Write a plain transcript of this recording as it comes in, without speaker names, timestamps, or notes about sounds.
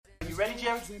ready,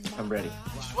 Jerry? I'm ready.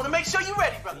 Just want to make sure you're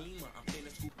ready, brother.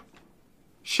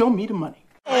 Show me the money.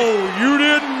 Oh, you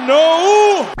didn't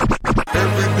know?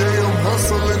 Every day I'm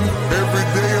hustling. Every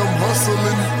day I'm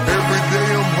hustling. Every day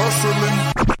I'm hustling.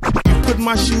 You put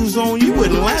my shoes on, you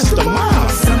wouldn't last a mile.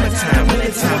 Summertime,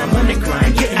 wintertime, I'm on the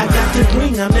grind. Yeah, I got the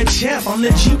ring, I'm the champ, I'm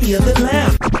the genie of the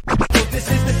lamp. This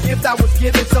is the gift I was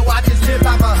given, so I just live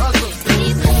by my hustle.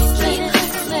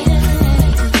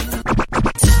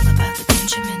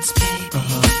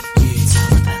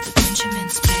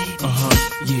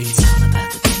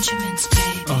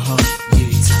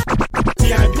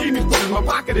 My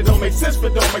pocket, it don't make sense,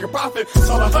 but don't make a profit.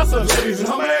 So I hustle, ladies and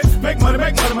homies. Make money,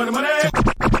 money. Called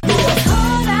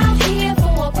out here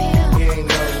for a pill.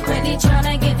 Really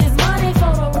tryna get this money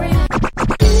for the real.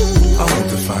 I want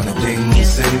to find a thing to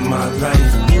save my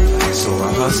life. So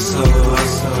I hustle.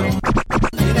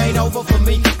 It ain't over for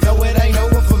me. No, it ain't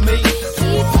over for me.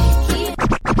 Keep.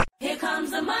 Here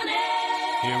comes the money.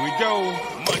 Here we go.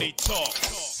 Money talk.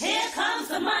 Here comes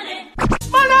the money.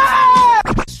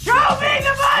 Show me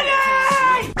the money!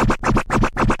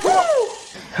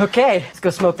 Okay, let's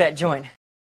go smoke that joint.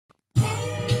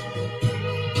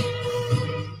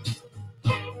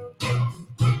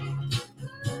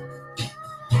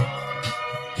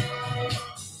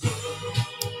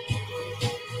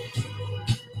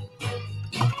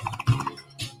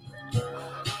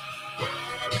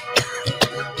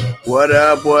 What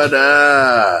up? What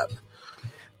up?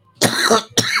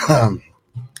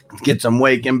 Get some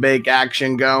wake and bake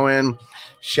action going.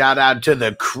 Shout out to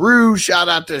the crew. Shout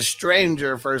out to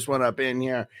Stranger. First one up in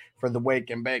here for the wake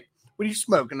and bake. What are you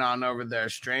smoking on over there,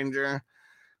 Stranger?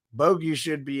 Bogey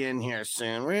should be in here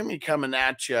soon. We're going to be coming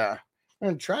at you. I'm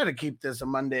going to try to keep this a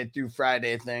Monday through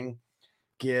Friday thing.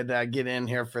 Get in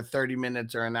here for 30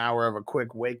 minutes or an hour of a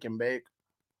quick wake and bake.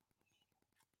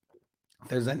 If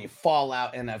there's any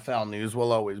Fallout NFL news,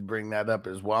 we'll always bring that up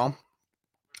as well.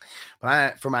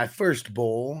 But for my first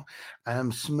bowl, I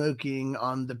am smoking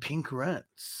on the Pink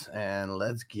Runts, and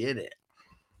let's get it.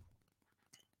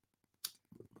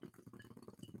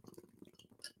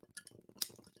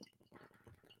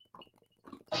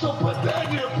 So put that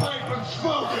in your pipe and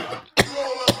smoke it.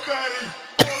 Roll up, fatty.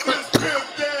 Let's pimp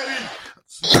daddy.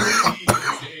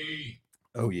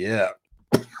 Oh, yeah.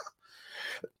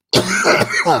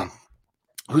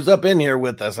 Who's up in here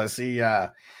with us? I see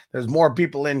there's more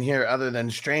people in here other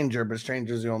than Stranger, but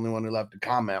Stranger's the only one who left a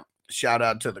comment. Shout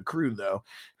out to the crew, though,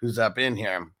 who's up in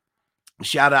here.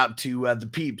 Shout out to the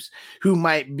peeps who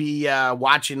might be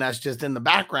watching us just in the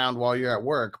background while you're at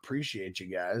work. Appreciate you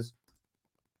guys.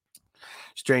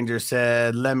 Stranger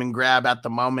said, lemon grab at the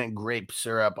moment, grape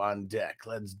syrup on deck.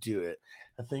 Let's do it.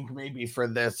 I think maybe for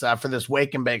this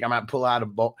wake and bake, I might pull out a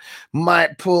little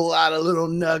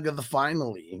nug of the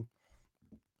finally.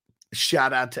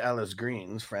 Shout out to Ellis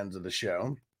Greens, friends of the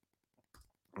show.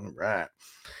 All right.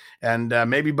 And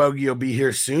maybe Bogey will be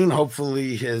here soon.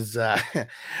 Hopefully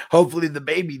hopefully the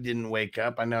baby didn't wake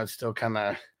up. I know it's still kind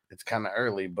of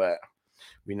early, but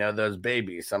we know those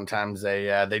babies. Sometimes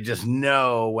they just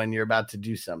know when you're about to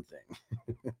do something.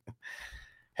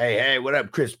 Hey, what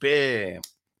up, Crispy?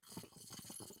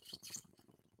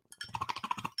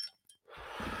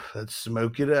 Let's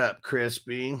smoke it up,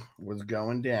 Crispy. What's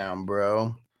going down,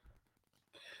 bro?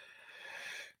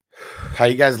 How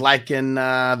you guys liking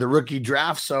the rookie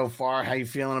draft so far? How you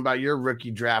feeling about your rookie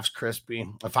drafts, Crispy?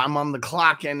 If I'm on the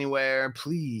clock anywhere,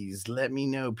 please let me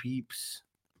know, peeps.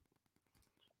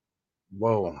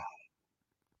 Whoa.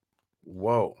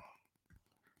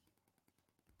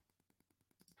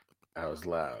 That was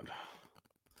loud.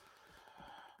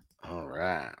 All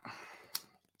right.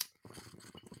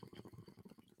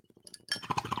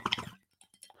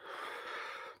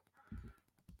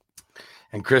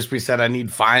 And Crispy said, I need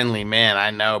finally, man.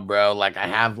 I know, bro. Like I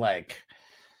have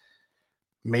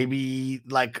maybe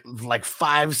 5-6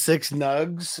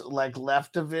 nugs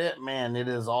left of it. Man, it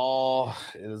is all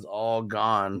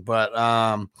gone.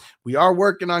 But we are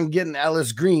working on getting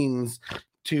Ellis Greens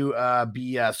to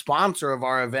be a sponsor of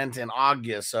our event in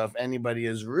August. So if anybody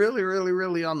is really, really,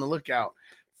 really on the lookout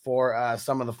for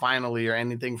some of the finally or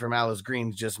anything from Ellis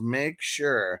Greens, just make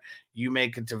sure you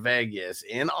make it to Vegas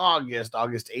in August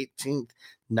 18th,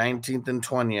 19th, and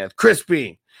 20th.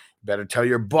 Crispy, better tell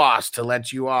your boss to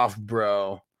let you off,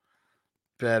 bro.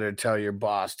 Better tell your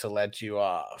boss to let you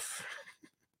off.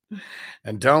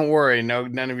 And don't worry,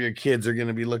 none of your kids are going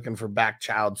to be looking for back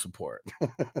child support.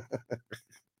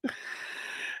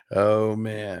 Oh,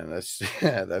 man.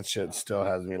 That shit still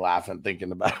has me laughing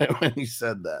thinking about it when you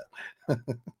said that.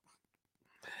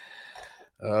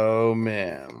 Oh,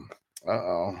 man.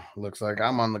 Uh-oh. Looks like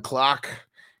I'm on the clock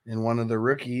in one of the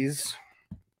rookies.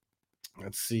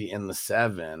 Let's see, in the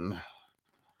 7.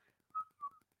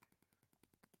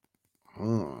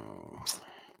 I'm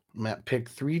at pick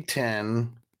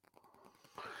 310.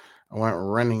 I went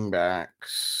running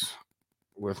backs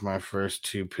with my first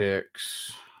 2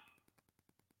 picks.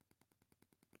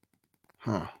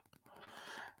 Huh.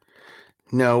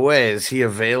 No way. Is he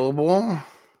available?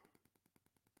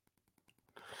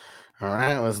 All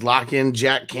right, let's lock in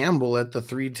Jack Campbell at the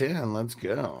 310. Let's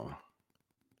go.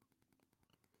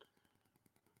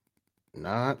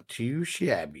 Not too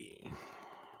shabby.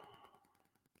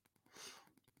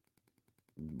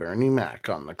 Bernie Mac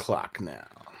on the clock now.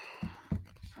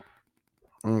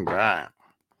 All right.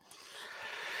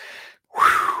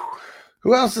 Whew.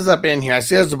 Who else is up in here? I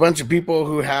see there's a bunch of people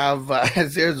who have,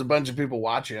 there's a bunch of people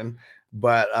watching,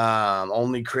 but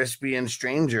only Crispy and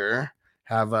Stranger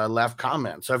have left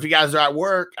comments. So if you guys are at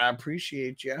work, I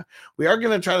appreciate you. We are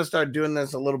going to try to start doing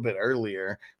this a little bit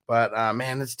earlier, but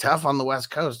man, it's tough on the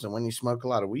West Coast and when you smoke a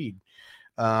lot of weed.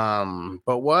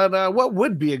 But what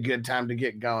would be a good time to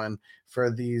get going for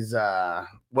these?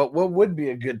 What would be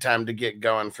a good time to get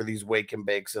going for these wake and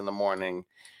bakes in the morning?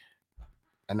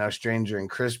 I know Stranger and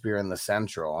Crispy are in the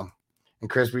Central, and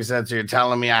Crispy said, "So you're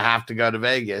telling me I have to go to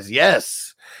Vegas?"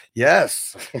 Yes.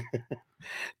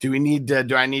 Do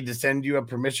I need to send you a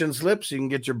permission slip so you can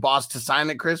get your boss to sign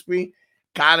it, Crispy?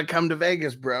 Gotta come to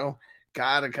Vegas, bro.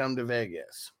 Gotta come to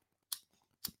Vegas.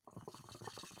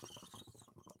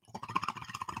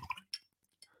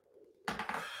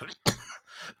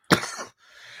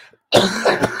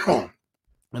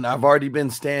 And I've already been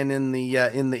staying in the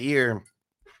ear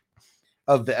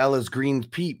of the Ellis Green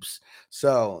peeps.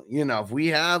 So, you know, if we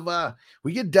have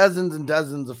we get dozens and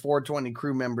dozens of 420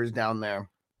 crew members down there,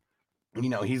 you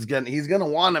know, he's gonna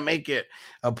want to make it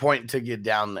a point to get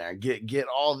down there, get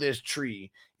all this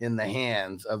tree in the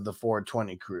hands of the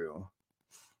 420 crew.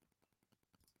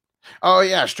 Oh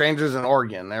yeah, Strangers in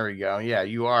Oregon. There we go. Yeah,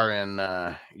 you are in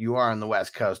the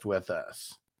West Coast with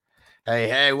us.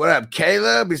 Hey, what up,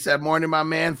 Caleb? He said, "Morning, my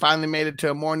man. Finally made it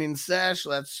to a morning sesh.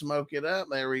 Let's smoke it up."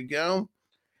 There we go.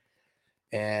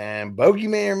 And Bogey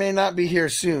may or may not be here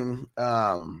soon.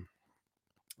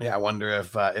 Yeah, I wonder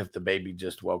if the baby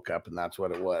just woke up and that's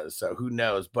what it was. So who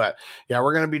knows? But yeah,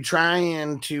 we're gonna be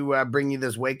trying to bring you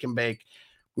this wake and bake.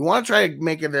 We want to try to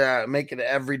make it an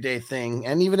everyday thing,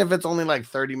 and even if it's only like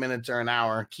 30 minutes or an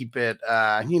hour, keep it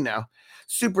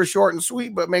super short and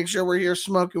sweet. But make sure we're here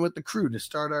smoking with the crew to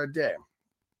start our day.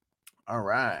 All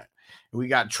right, we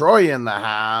got Troy in the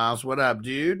house. What up,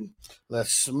 dude?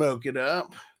 Let's smoke it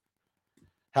up.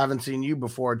 Haven't seen you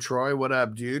before, Troy. What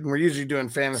up, dude? We're usually doing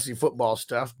fantasy football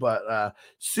stuff, but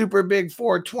super big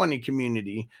 420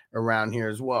 community around here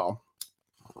as well.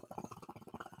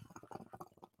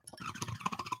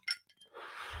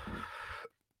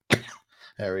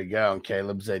 There we go. And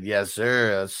Caleb said, "Yes,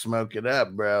 sir. Let's smoke it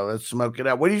up, bro. Let's smoke it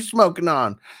up." What are you smoking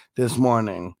on this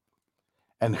morning?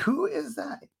 And who is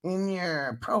that in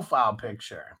your profile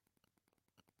picture?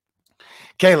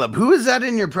 Caleb, who is that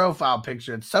in your profile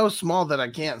picture? It's so small that I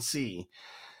can't see.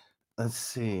 Let's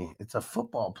see. It's a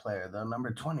football player, though, number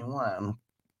 21.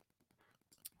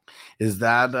 Is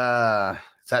that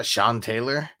Sean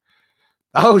Taylor?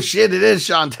 Oh shit, it is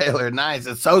Sean Taylor. Nice.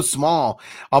 It's so small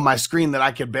on my screen that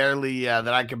I could barely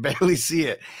see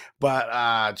it.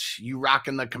 But you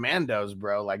rocking the Commandos,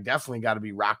 bro. Like, definitely got to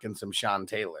be rocking some Sean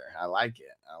Taylor. I like it.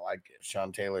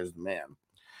 Sean Taylor's the man.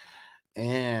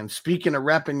 And speaking of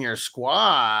repping your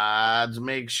squads,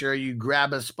 make sure you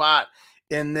grab a spot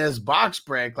in this box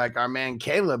break like our man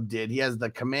Caleb did. He has the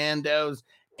Commandos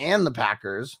and the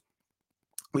Packers.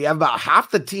 We have about half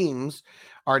the teams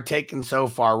are taken so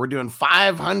far. We're doing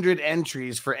 500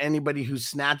 entries for anybody who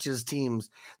snatches teams.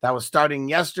 That was starting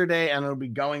yesterday, and it'll be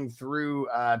going through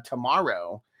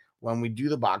tomorrow when we do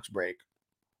the box break.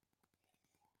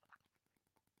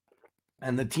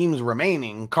 And the teams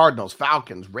remaining: Cardinals,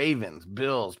 Falcons, Ravens,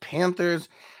 Bills, Panthers,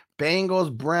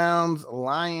 Bengals, Browns,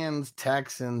 Lions,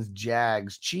 Texans,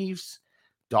 Jags, Chiefs,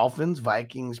 Dolphins,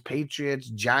 Vikings, Patriots,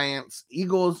 Giants,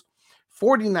 Eagles,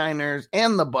 49ers,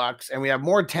 and the Bucks. And we have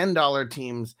more $10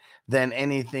 teams than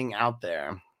anything out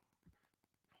there.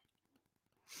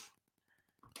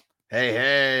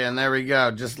 Hey, and there we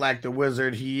go. Just like the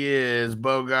wizard he is,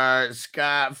 Bogart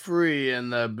scot-free in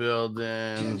the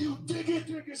building. Can you dig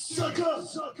it, sucker?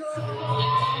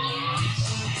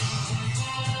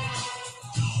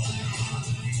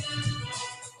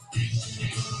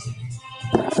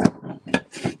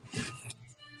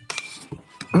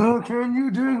 Oh, can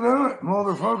you dig that,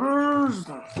 motherfuckers?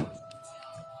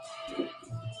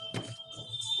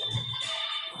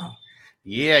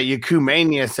 Yeah,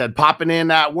 Yakumania said popping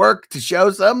in at work to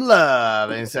show some love.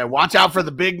 And he said, watch out for the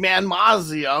big man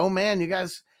Mozzie. Oh man, you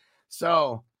guys.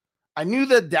 So I knew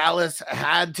that Dallas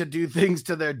had to do things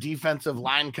to their defensive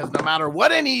line because no matter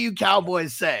what any of you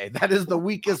Cowboys say, that is the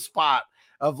weakest spot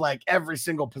of like every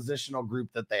single positional group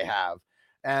that they have.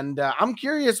 And I'm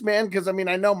curious, man, because I mean,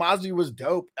 I know Mozzie was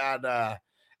dope at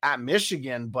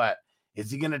Michigan, but is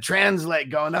he going to translate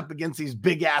going up against these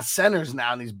big ass centers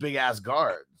now and these big ass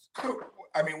guards?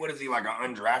 I mean, what is he, like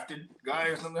an undrafted guy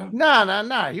or something?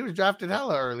 No. He was drafted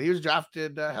hella early.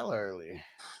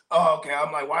 Oh, okay.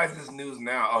 I'm like, why is this news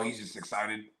now? Oh, he's just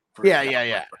excited.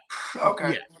 Yeah.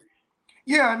 Okay.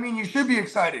 Yeah, I mean, you should be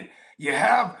excited. You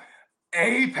have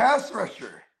a pass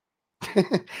rusher. Well,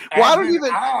 I don't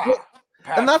even.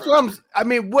 And that's what I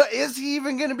mean, what is he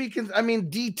even going to be? I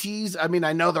mean, DTs. I mean,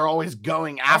 I know they're always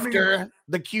going after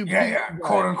the QB. Yeah,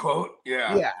 quote unquote.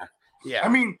 Yeah. I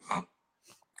mean,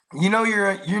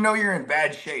 you're in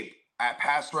bad shape at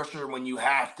pass rusher when you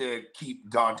have to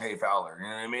keep Dante Fowler. You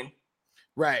know what I mean?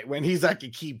 Right. When he's like a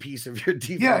key piece of your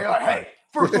defense. Yeah, you're like, hey,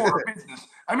 first order of business.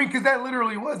 I mean, because that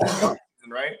literally was the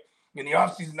offseason, right? In the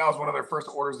offseason, that was one of their first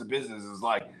orders of business is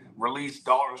like release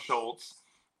Dalton Schultz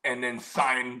and then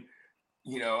sign,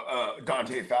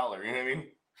 Dante Fowler. You know what I mean?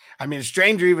 I mean,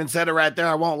 Stranger even said it right there.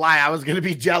 I won't lie. I was going to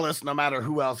be jealous no matter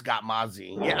who else got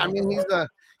Mozzie. Yeah, I mean,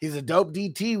 he's a dope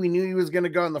DT. We knew he was going to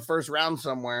go in the first round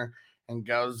somewhere and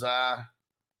goes to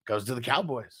the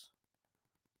Cowboys.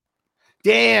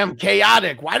 Damn,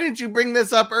 Chaotic. Why didn't you bring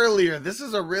this up earlier? This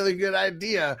is a really good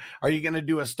idea. Are you going to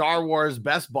do a Star Wars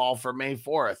best ball for May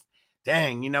 4th?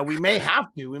 Dang, we may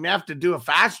have to. We may have to do a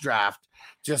fast draft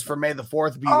just for May the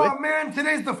 4th be with. Oh, man,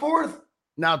 today's the 4th?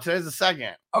 No, today's the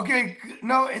 2nd. Okay,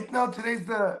 no, today's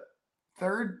the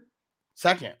 3rd?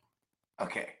 2nd.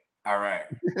 Okay, all right.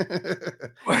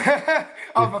 I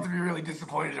was about to be really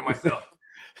disappointed in myself.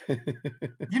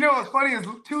 What's funny is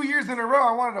 2 years in a row,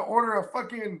 I wanted to order a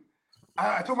fucking...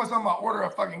 I told myself I'm going to order a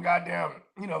fucking goddamn,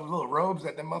 little robes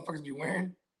that them motherfuckers be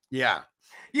wearing. Yeah.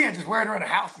 Yeah, just wear it around the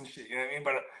house and shit, you know what I mean?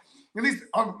 But at least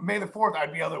on May the 4th,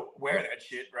 I'd be able to wear that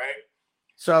shit, right?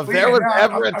 So if there was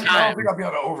ever a time... I don't think I'll be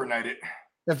able to overnight it.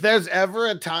 If there's ever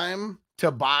a time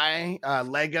to buy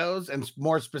Legos, and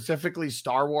more specifically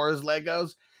Star Wars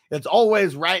Legos, it's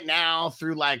always right now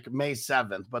through like May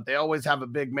 7th, but they always have a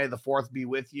big May the 4th be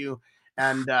with you.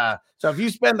 And so if you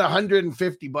spend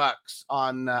 $150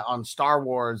 on Star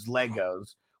Wars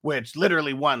Legos, which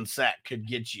literally one set could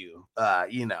get you,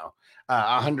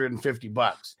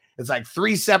 $150. It's like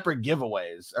 3 separate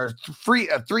giveaways or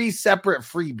 3 separate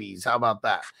freebies. How about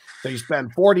that? So you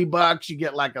spend $40, you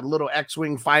get like a little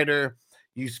X-Wing fighter.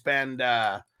 You spend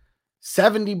 $70 or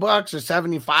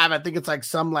 $75. I think it's like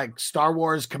some like Star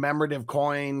Wars commemorative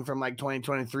coin from like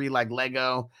 2023, like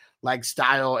Lego, like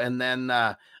style. And then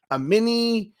a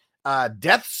mini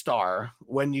Death Star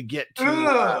when you get to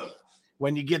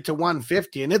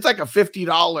 150, and it's like a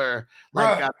 $50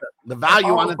 like the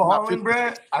value on it.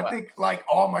 Brad, I think like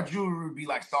all my jewelry would be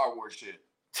like Star Wars shit.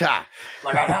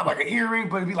 Like I'd have like an earring,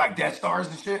 but it'd be like Death Stars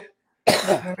and shit. You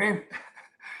know what I mean?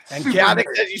 And Chaotic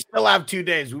says you still have 2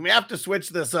 days. We may have to switch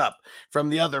this up from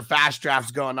the other fast drafts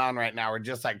going on right now, or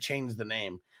just like change the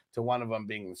name to one of them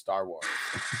being the Star Wars.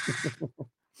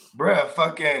 Bruh,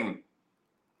 fucking.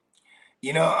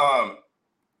 I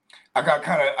got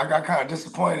kind of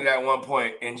disappointed at one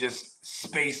point in just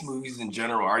space movies in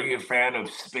general. Are you a fan of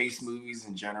space movies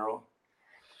in general?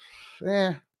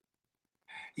 Yeah.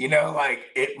 Like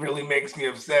it really makes me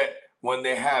upset when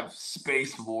they have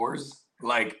space wars,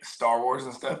 like Star Wars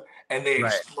and stuff, and they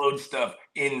explode stuff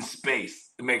in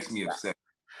space. It makes me upset.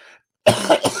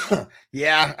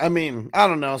 Yeah, I mean, I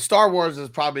don't know. Star Wars is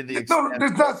probably there's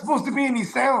not supposed to be any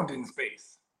sound in space.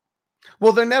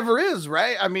 Well, there never is,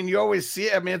 right? I mean, you always see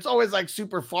it. I mean, it's always like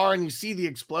super far and you see the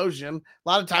explosion. A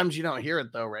lot of times you don't hear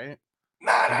it though, right?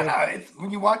 Nah. It's when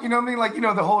you watch, you know what I mean? Like,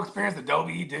 the whole experience,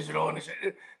 Adobe Digital and the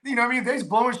shit. You know what I mean? They're just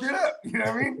blowing shit up. You know what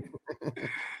I mean?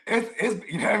 it's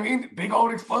you know what I mean? Big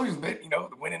old explosions, but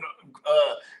winning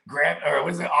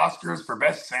Oscars for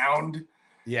best sound.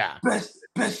 Yeah.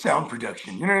 Best sound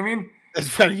production. You know what I mean? It's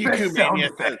funny.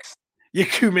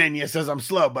 Yakumania says I'm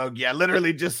slow, Bogey. I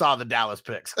literally just saw the Dallas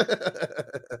picks. Hey,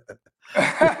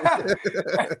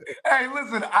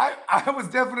 listen, I was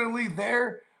definitely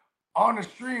there on the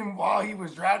stream while he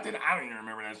was drafted. I don't even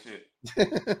remember that shit.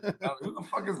 Who the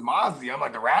fuck is Mozzie? I'm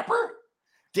like, the rapper?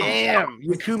 Damn,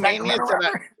 Yakumania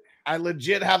said I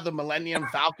legit have the Millennium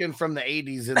Falcon from the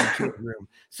 80s in the kid room.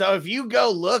 So if you go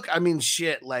look, I mean,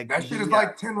 shit, like that shit is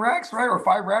like 10 racks, right? Or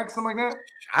 5 racks, something like that.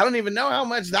 I don't even know how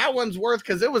much that one's worth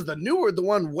because it was the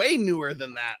one way newer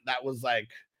than that. That was like,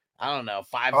 I don't know, Oh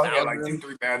 5,000. yeah, like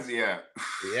 2-3 bands. Yeah.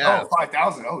 Yeah. Oh,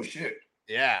 5,000. Oh shit.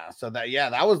 Yeah. So that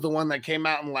was the one that came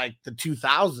out in like the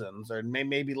 2000s or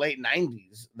maybe late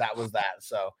 90s. That was that.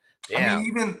 So yeah. I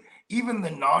mean, even the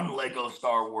non-Lego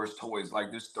Star Wars toys,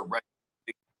 like just the red,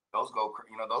 those go,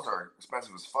 those are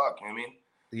expensive as fuck. You know what I mean?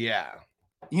 Yeah.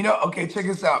 Okay, check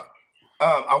this out.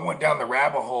 I went down the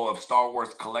rabbit hole of Star Wars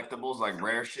collectibles, like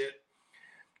rare shit.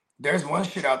 There's one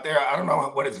shit out there. I don't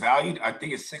know what it's valued. I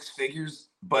think it's 6 figures,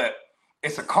 but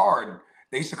it's a card.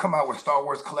 They used to come out with Star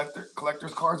Wars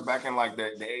collectors cards back in like the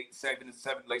late 70s,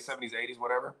 80s,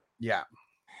 whatever. Yeah.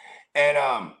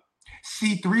 And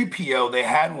C-3PO, they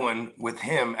had one with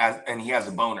him and he has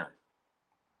a boner.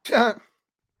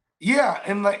 Yeah,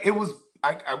 and like it was,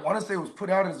 I want to say it was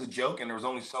put out as a joke, and there was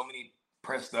only so many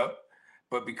pressed up,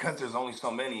 but because there's only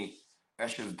so many, that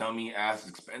shit's dummy ass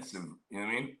expensive. You know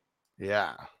what I mean?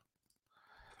 Yeah.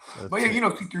 But yeah,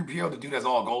 C-3PO, the dude that's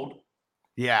all gold.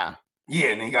 Yeah. Yeah,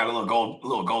 and he got a little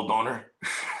gold donor.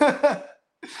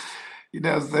 You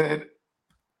know what I'm saying?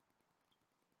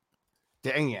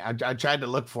 Dang it. I tried to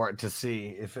look for it to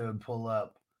see if it would pull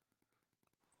up.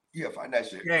 Yeah, find that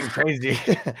shit. Getting crazy.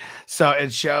 So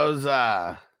it shows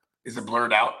is it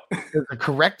blurred out? It's a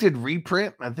corrected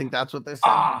reprint. I think that's what they said.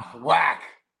 Ah, whack.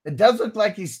 It does look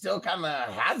like he still kind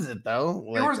of has it though.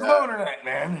 There was loaner that,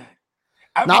 man.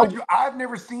 I've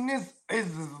never seen this. This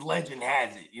legend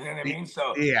has it. You know what I mean?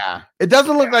 So yeah, it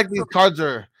doesn't look like these cards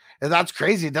are. That's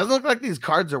crazy. It doesn't look like these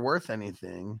cards are worth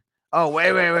anything. Oh,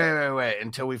 wait.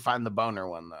 Until we find the boner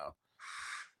one though.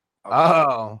 Okay.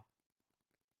 Oh,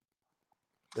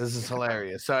 this is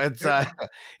hilarious. So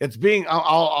it's being.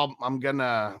 I'm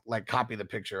gonna like copy the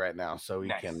picture right now so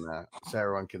we can so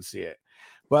everyone can see it.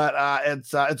 But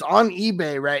it's on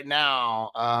eBay right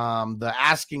now. The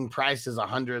asking price is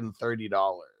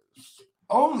 $130.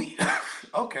 Only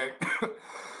okay.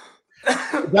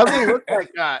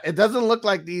 It doesn't look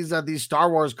like these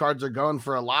Star Wars cards are going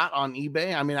for a lot on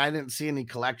eBay. I mean, I didn't see any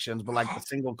collections, but like the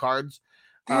single cards.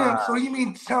 Damn, so you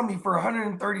mean tell me for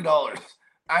 $130,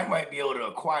 I might be able to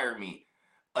acquire me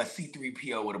a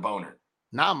C-3PO with a boner?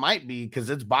 Nah, might be because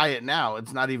it's buy it now.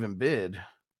 It's not even bid.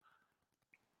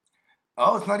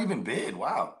 Oh, it's not even bid.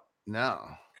 Wow. No.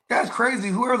 That's crazy.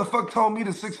 Whoever the fuck told me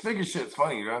the 6-figure shit's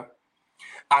funny, you know?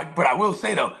 But I will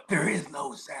say though, there is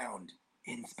no sound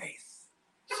in space.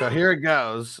 So here it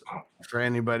goes for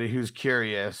anybody who's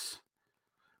curious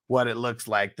what it looks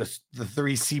like. The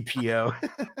 3CPO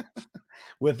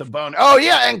with a bone. Oh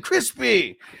yeah, and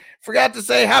Crispy. Forgot to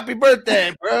say happy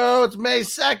birthday, bro. It's May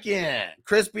 2nd.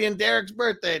 Crispy and Derek's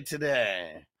birthday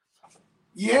today.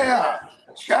 Yeah.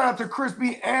 Shout out to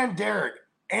Crispy and Derek.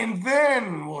 And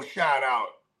then we'll shout out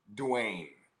Dwayne.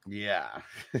 Yeah.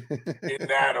 In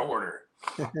that order.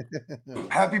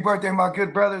 Happy birthday, my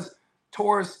good brothers.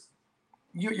 Taurus,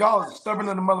 y'all are stubborn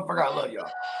than the motherfucker. I love y'all.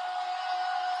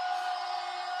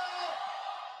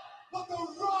 What the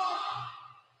rock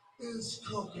is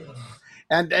cooking.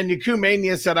 And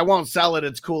Yakumania said, I won't sell it.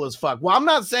 It's cool as fuck. Well, I'm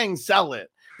not saying sell it,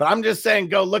 but I'm just saying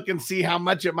go look and see how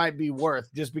much it might be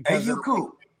worth just because. Hey,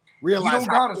 cool. Realize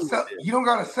you don't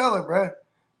gotta sell it, bro.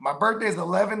 My birthday is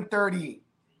 11/30.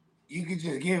 You could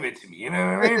just give it to me. You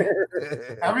know what I mean?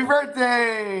 Happy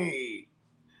birthday.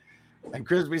 And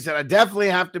Crispy said, I definitely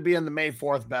have to be in the May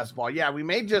 4th best ball. Yeah, we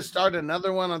may just start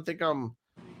another one. I think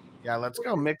let's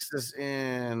go mix this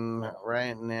in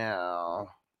right now.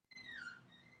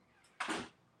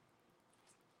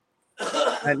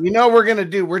 And you know what we're going to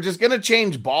do? We're just going to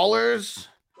change ballers.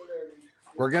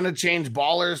 We're going to change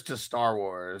ballers to Star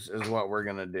Wars is what we're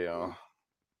going to do.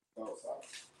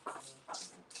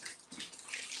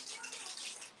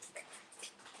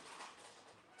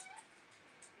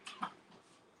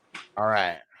 All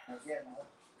right.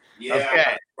 Yeah.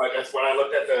 Okay. That's when I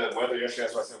looked at the weather yesterday.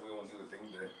 That's why I said we won't do the thing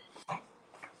today.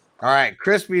 All right.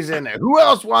 Crispy's in there. Who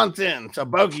else wants in? So,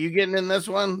 Bogey, you getting in this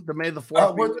one? The May the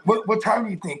 4th? What time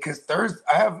do you think? Because Thursday,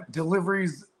 I have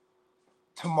deliveries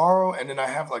tomorrow, and then I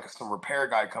have like some repair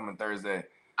guy coming Thursday.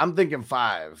 I'm thinking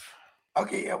 5.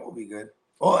 Okay, yeah, we'll be good.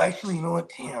 Oh, actually, you know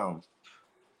what? Damn.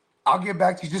 I'll get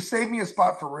back to you. Just save me a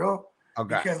spot for real.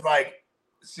 Okay. Because, like,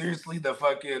 seriously, the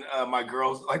fucking, my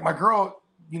girl,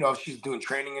 she's doing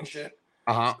training and shit.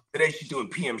 Uh-huh. Today she's doing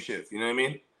PM shift. You know what I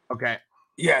mean? Okay.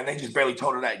 Yeah, and they just barely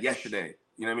told her that yesterday.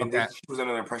 You know what I mean? Okay. She was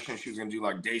under the impression she was going to do,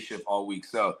 like, day shift all week.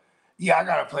 So, yeah, I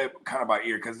got to play it kind of by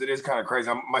ear because it is kind of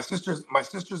crazy. My sister's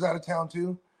out of town,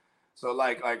 too. So,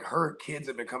 like her kids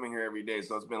have been coming here every day.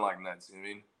 So, it's been, like, nuts. You know what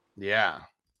I mean? Yeah.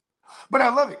 But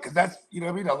I love it because that's, you know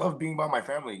what I mean? I love being by my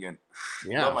family again.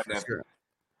 Yeah, love my for nephew. sure.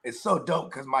 It's so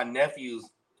dope because my nephews,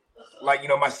 like,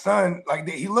 my son, like,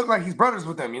 he looked like he's brothers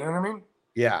with them. You know what I mean?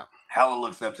 Yeah. hella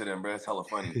looks up to them, bro. It's hella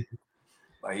funny.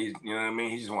 Like he's, you know what I mean?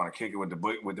 He just want to kick it with the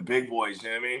big boys, you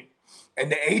know what I mean?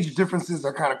 And the age differences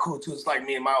are kind of cool too. It's like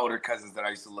me and my older cousins that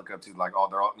I used to look up to, like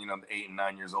they're all, 8 and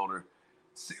 9 years older,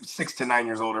 6 to 9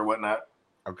 years older, whatnot.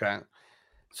 Okay.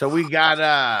 So we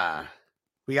got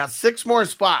 6 more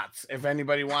spots. If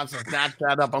anybody wants to snatch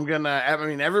that up,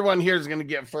 everyone here is gonna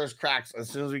get first cracks as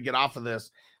soon as we get off of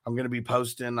this. I'm gonna be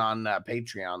posting on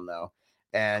Patreon though.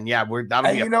 And yeah,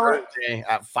 that'll be a Thursday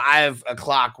at 5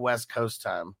 o'clock West Coast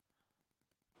time.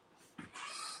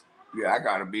 Yeah, I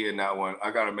gotta be in that one.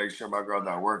 I gotta make sure my girl's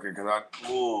not working because I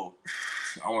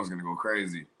was gonna go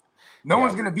crazy. No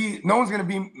one's gonna be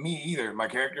me either. My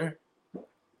character,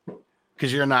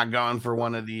 because you're not going for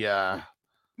one of the.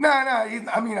 No.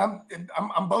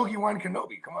 I'm Bogey One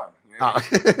Kenobi. Come on. You know?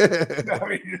 You know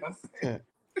what I'm saying?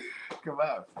 Come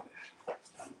on.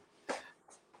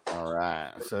 All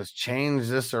right, so let's change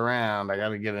this around. I got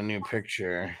to get a new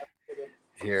picture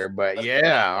here, but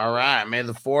yeah, all right. May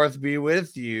the 4th be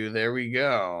with you. There we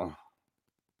go.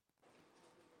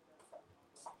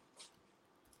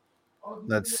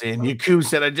 Let's see. And Yaku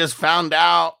said, I just found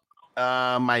out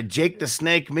my Jake the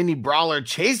Snake Mini Brawler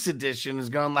Chase Edition is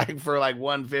going for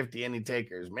 150. Any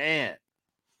takers, man?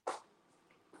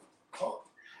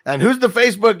 And who's the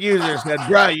Facebook user? Said,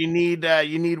 bro, you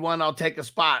need one. I'll take a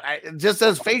spot. It just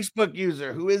says Facebook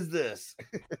user. Who is this?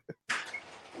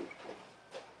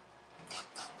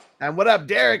 And what up,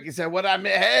 Derek? He said, what I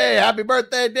mean? Hey, happy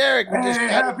birthday, Derek.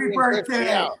 Happy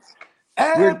birthday.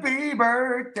 Happy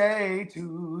birthday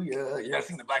to you. Yeah,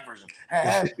 sing the black version.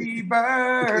 Happy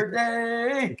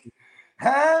birthday.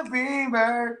 Happy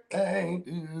birthday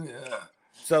to you.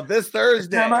 So this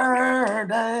Thursday,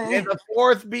 may the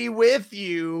 4th be with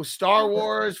you. Star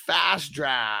Wars Fast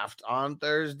Draft on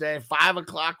Thursday, 5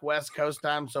 o'clock West Coast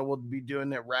time. So we'll be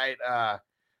doing it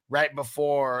right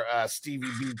before Stevie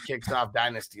B kicks off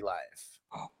Dynasty Life.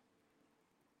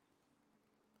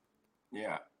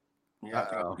 Yeah.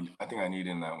 I think I need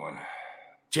in that one.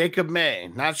 Jacob May,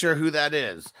 not sure who that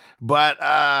is, but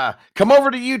come over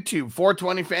to YouTube,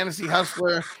 420 Fantasy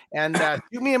Hustler, and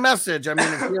shoot me a message. I mean,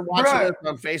 if you're watching this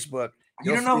on Facebook,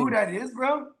 you don't know who that is,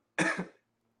 bro?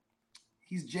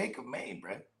 He's Jacob May,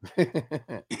 bro.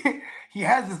 He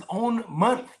has his own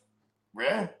month,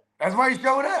 bro. That's why he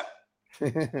showed up.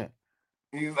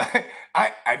 He's like,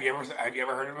 have you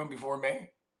ever heard of him before,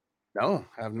 May? No,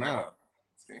 I have not.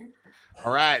 See?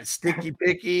 All right, Sticky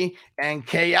Picky and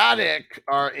Chaotic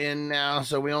are in now,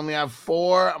 so we only have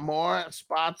 4 more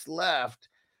spots left.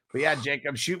 But yeah,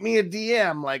 Jacob, shoot me a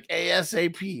DM like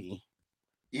ASAP.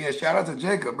 Yeah, shout out to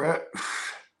Jacob, bro.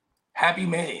 Happy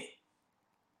May.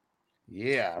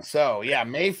 Yeah, so yeah,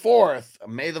 May 4th.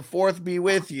 May the 4th be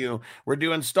with you. We're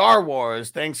doing Star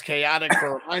Wars. Thanks, Chaotic,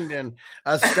 for reminding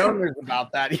us stoners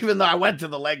about that. Even though I went to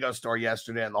the Lego store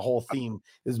yesterday and the whole theme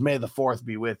is May the 4th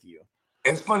be with you.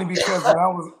 It's funny because when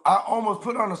I almost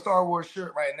put on a Star Wars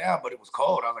shirt right now, but it was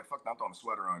cold. I was like, fuck, I'm throwing a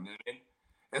sweater on. And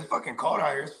it's fucking cold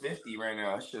out here. It's 50 right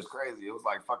now. It's just crazy. It was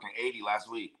like fucking 80 last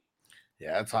week.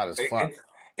 Yeah, it's hot as fuck.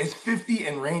 It's 50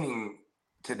 and raining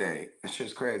today. It's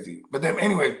just crazy. But then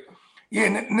anyway, yeah,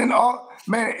 and then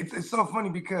it's so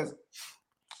funny because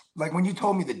like when you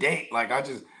told me the date, I'm like,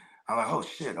 oh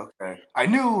shit, okay. I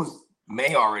knew it was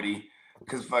May already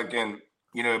because fucking,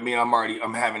 you know what I mean?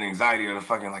 I'm having anxiety of the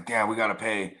fucking like, damn, we gotta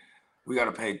pay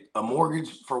a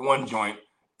mortgage for one joint.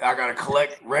 I gotta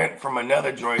collect rent from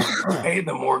another joint, pay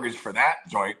the mortgage for that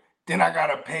joint. Then I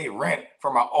gotta pay rent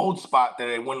for my old spot that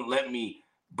they wouldn't let me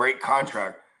break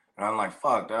contract. And I'm like,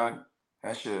 fuck, dog.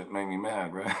 That shit made me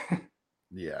mad, bro.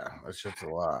 Yeah, that shit's a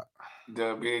lot.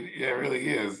 Yeah, it really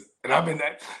is. And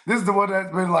this is the one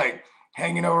that's been like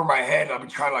hanging over my head. I've been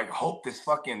trying to like hope this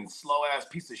fucking slow ass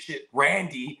piece of shit,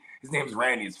 Randy. His name's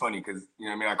Randy. It's funny because, you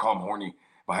know what I mean? I call him horny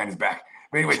behind his back.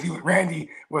 But anyways, Randy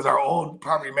was our old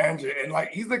property manager. And like,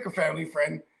 he's like a family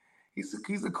friend. He's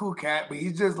a cool cat, but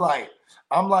he's just like,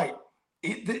 I'm like,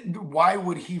 why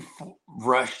would he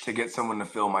rush to get someone to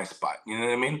fill my spot? You know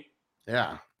what I mean?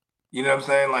 Yeah. You know what I'm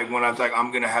saying? Like when I was like, I'm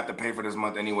going to have to pay for this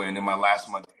month anyway. And then my last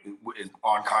month is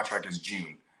on contract is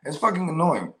June. It's fucking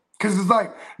annoying. Cause it's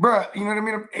like, bro, you know what I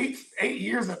mean? I'm 8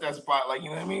 years at that spot. Like, you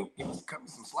know what I mean? You just cut me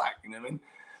some slack. You know what I mean?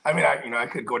 I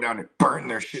could go down and burn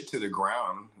their shit to the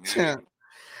ground. You know? Yeah.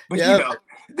 But you know,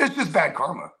 that's just bad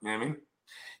karma. You know what I mean?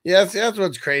 Yeah, see, that's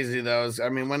what's crazy though. Is, I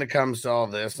mean, when it comes to all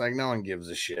this, like no one gives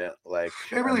a shit. Like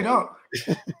they really don't.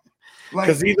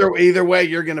 Because either way,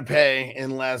 you're gonna pay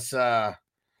unless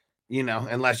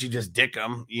unless you just dick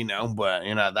them, But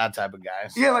that type of guy.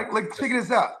 So. Yeah, like check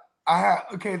this out.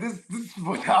 This is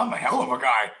what I'm a hell of a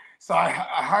guy. So I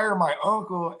hire my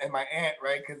uncle and my aunt,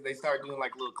 right? Because they start doing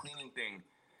like a little cleaning thing.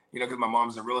 you know, because my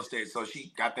mom's in real estate, so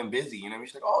she got them busy. You know,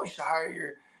 she's like, oh, you should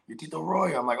hire your Tito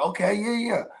Roy. I'm like, okay,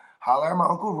 yeah. Holler at my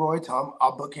Uncle Roy, tell him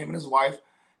I'll book him and his wife,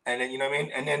 and then you know what I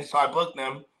mean. And then so I booked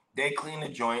them. They clean the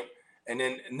joint, and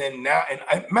then now,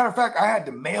 matter of fact, I had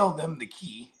to mail them the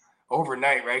key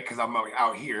overnight, right? Because I'm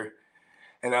out here,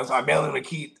 and so I mailed them the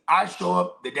key. I show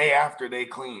up the day after they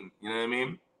clean. You know what I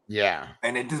mean? Yeah.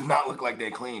 And it does not look like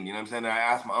they clean. You know what I'm saying? And I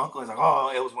asked my uncle. He's like,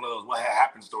 oh, it was one of those what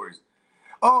happened stories.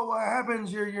 Oh, what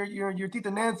happens? Your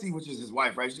Tita Nancy, which is his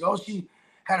wife, right? She's, she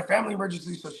had a family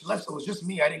emergency, so she left. So it was just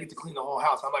me. I didn't get to clean the whole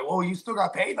house. I'm like, whoa, you still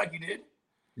got paid like you did?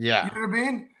 Yeah. You know what I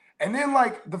mean? And then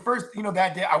like the first, you know,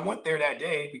 that day I went there that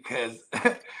day because you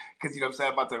know what I'm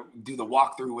saying, about to do the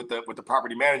walkthrough with the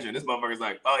property manager. And this motherfucker's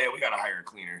like, oh yeah, we gotta hire a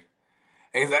cleaner.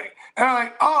 And he's like, and I'm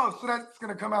like, oh, so that's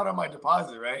gonna come out on my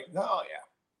deposit, right? Oh yeah.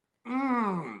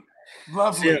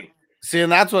 Lovely. See,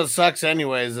 and that's what sucks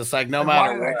anyways. It's like no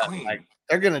matter what, like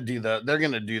they're gonna do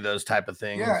those type of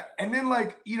things. Yeah, and then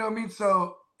like, you know what I mean?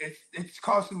 So it's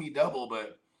costing me double,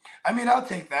 but I mean, I'll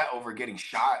take that over getting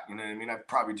shot. You know what I mean? I've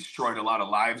probably destroyed a lot of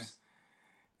lives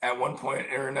at one point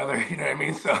or another. You know what I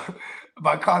mean? So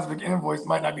my cosmic invoice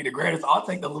might not be the greatest. I'll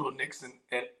take the little nicks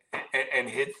and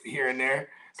hits here and there.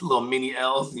 It's little mini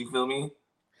L's. You feel me?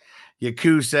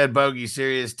 Yaku said, Bogey,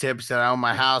 serious tips that I own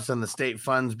my house and the state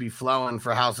funds be flowing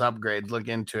for house upgrades. Look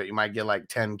into it. You might get like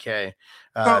 10K.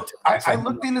 So I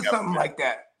looked into something like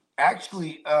that.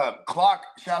 Actually, Clock,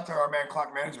 shout out to our man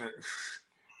Clock Management.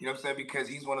 You know what I'm saying? Because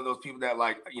he's one of those people that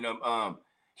like, you know,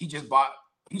 he just bought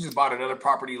another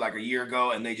property like a year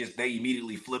ago, and they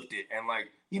immediately flipped it. And like,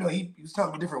 you know, he was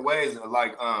telling me different ways of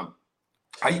like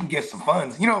how you can get some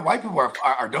funds. You know, white people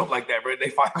are dope like that, bro. They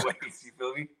find ways. You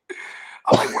feel me?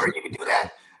 I'm like, where you can do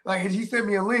that? Like, he sent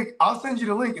me a link. I'll send you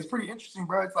the link. It's pretty interesting,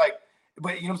 bro. It's like,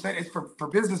 but you know what I'm saying? It's for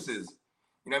businesses.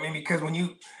 You know what I mean? Because when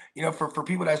you know, for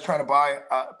people that's trying to buy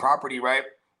property, right?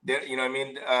 You know what I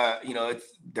mean? You know, it's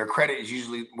their credit is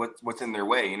usually what's in their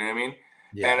way. You know what I mean?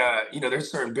 Yeah. And you know,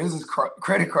 there's certain business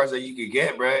credit cards that you could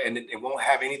get, bro, and it won't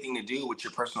have anything to do with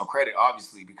your personal credit,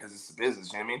 obviously, because it's a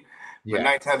business. You know what I mean? Yeah. But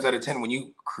 9 times out of 10, when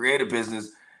you create a business,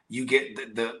 you get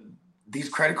these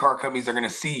credit card companies are going to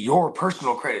see your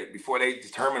personal credit before they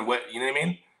determine what, you know what I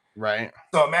mean? Right.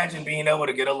 So imagine being able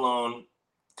to get a loan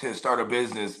to start a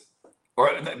business,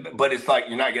 but it's like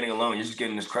you're not getting a loan, you're just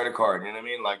getting this credit card. You know what I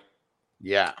mean? Like,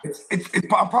 yeah,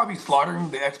 I'm probably slaughtering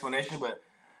the explanation, but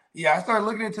yeah, I started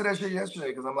looking into that shit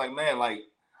yesterday because I'm like, man, like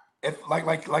if like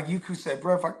Yuku said,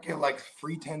 bro, if I could get like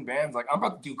free 10 bands, like I'm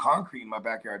about to do concrete in my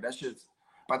backyard. That shit's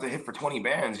about to hit for 20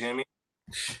 bands. You know what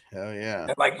I mean? Hell yeah.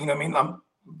 And like, you know what I mean?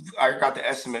 I got the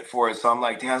estimate for it, so I'm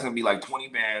like, damn, it's gonna be like 20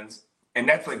 bands, and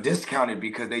that's like discounted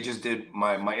because they just did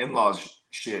my in-laws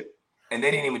shit, and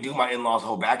they didn't even do my in-laws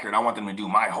whole backyard. I want them to do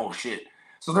my whole shit.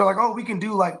 So they're like, oh, we can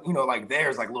do like, you know, like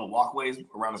there's like little walkways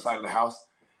around the side of the house.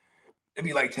 It'd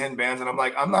be like 10 bands, and I'm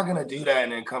like, I'm not gonna do that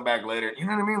and then come back later. You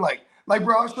know what I mean? Like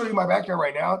bro, I'll show you my backyard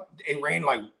right now. It rained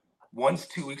like once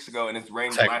 2 weeks ago, and it's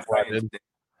rained last night.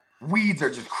 Weeds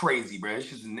are just crazy, bro. It's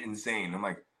just insane. I'm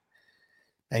like,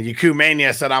 and Yaku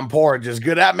Mania said, I'm poor, just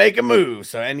good at making moves.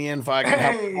 So any info I can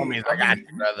help homies, I got you,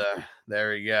 brother.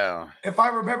 There we go. If I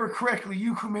remember correctly,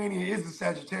 Yaku Mania is the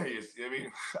Sagittarius. I mean,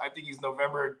 I think he's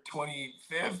November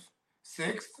 25th,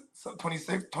 6th,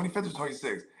 26th, 25th or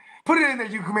 26th. Put it in there,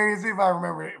 Yaku Mania, see if I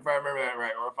remember that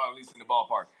right, or if I'm at least in the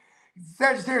ballpark.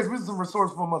 Sagittarius, we're some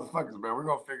resourceful motherfuckers, bro. We're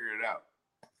gonna figure it out.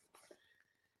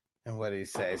 And what did he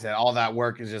say? He said all that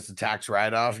work is just a tax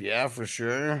write-off. Yeah, for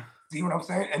sure. See what I'm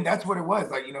saying? And that's what it was.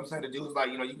 Like, you know what I'm saying? The dude was like,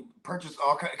 you know, you can purchase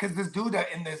all kinds, because this dude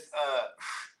that in this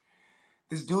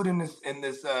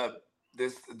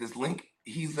link,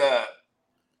 he's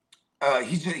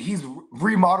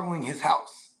remodeling his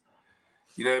house.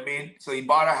 You know what I mean? So he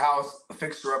bought a house, a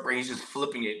fixer-upper, and he's just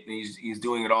flipping it, and he's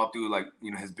doing it all through like,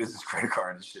 you know, his business credit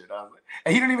card and shit. I was like,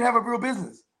 and he didn't even have a real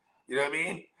business. You know what I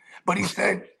mean? But he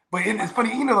said, it's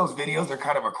funny, you know, those videos are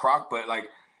kind of a crock, but like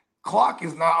Clock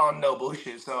is not on no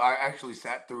bullshit. So I actually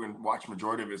sat through and watched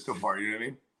majority of it so far. You know what I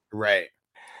mean? Right.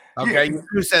 Okay. Yeah.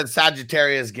 You said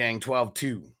Sagittarius gang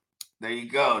 12-2. There you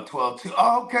go. 12-2.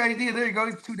 Oh, okay. Yeah, there you go.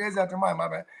 It's 2 days after mine. My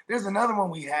bad. There's another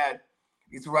one we had.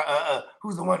 It's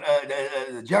who's the one?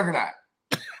 The Juggernaut.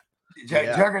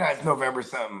 Juggernaut's November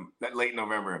something, that late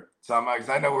November. So I'm like,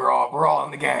 I know we're all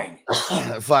in the gang.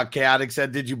 Fuck, Chaotic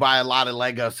said, did you buy a lot of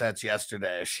Lego sets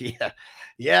yesterday?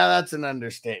 Yeah, that's an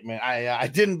understatement. I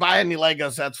didn't buy any Lego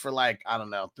sets for like, I don't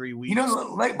know, 3 weeks. You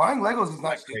know, like buying Legos is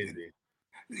not stupid. Crazy.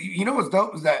 You know what's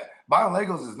dope is that buying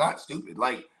Legos is not stupid.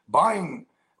 Like buying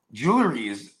jewelry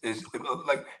is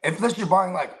like, unless you're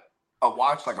buying like a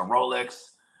watch, like a Rolex,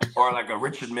 or like a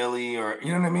Richard Mille, or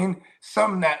you know what I mean?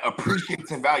 Something that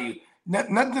appreciates in value.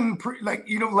 Nothing like,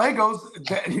 you know, Legos,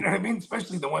 that, you know what I mean?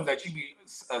 Especially the ones that you be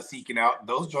seeking out.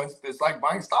 Those joints, it's like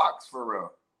buying stocks for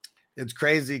real. It's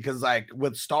crazy because like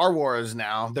with Star Wars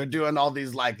now, they're doing all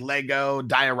these like Lego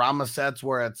diorama sets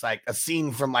where it's like a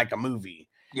scene from like a movie.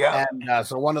 Yeah. And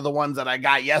so one of the ones that I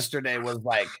got yesterday was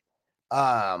like,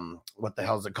 what the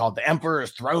hell is it called? The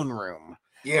Emperor's Throne Room.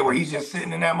 Yeah, where he's just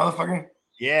sitting in that motherfucker.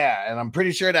 Yeah, and I'm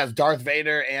pretty sure it has Darth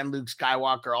Vader and Luke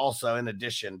Skywalker also in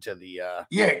addition to the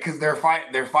yeah, because they're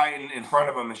fighting in front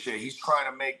of him and shit. He's trying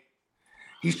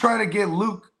to get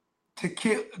Luke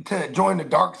to join the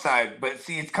dark side. But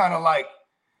see, it's kind of like,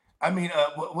 I mean,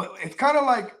 it's kind of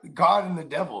like God and the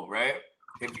devil, right?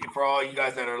 For all you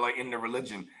guys that are like into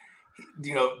religion,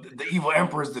 you know, the evil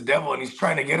emperor is the devil, and he's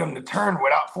trying to get him to turn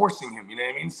without forcing him. You know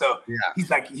what I mean? So yeah. He's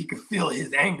like, he could feel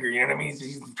his anger. You know what I mean?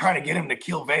 He's trying to get him to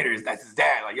kill Vader. That's his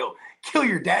dad. Like, yo, kill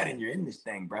your dad, and you're in this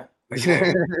thing, bro. Like,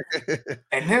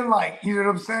 and then, like, you know what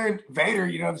I'm saying? Vader,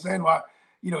 you know what I'm saying? Well,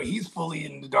 you know, he's fully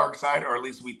in the dark side, or at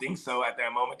least we think so at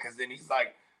that moment, because then he's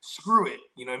like, screw it.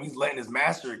 You know what I mean? He's letting his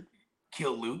master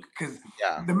kill Luke, because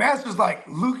the master's like,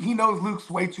 Luke, he knows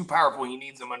Luke's way too powerful. He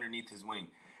needs him underneath his wing.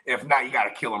 If not, you got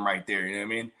to kill him right there. You know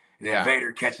what I mean? And then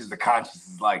Vader catches the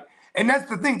conscience. Like, and that's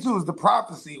the thing too, is the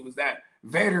prophecy was that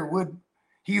Vader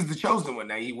he's the chosen one.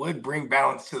 Now he would bring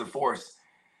balance to the Force,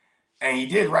 and he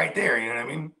did right there. You know what I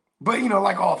mean? But you know,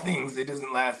 like all things, it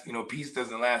doesn't last. You know, peace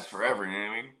doesn't last forever. You know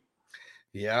what I mean?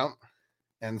 Yeah.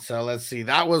 And so let's see.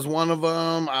 That was one of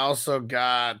them. I also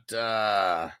got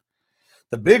the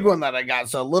big one that I got.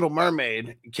 So Little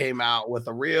Mermaid came out with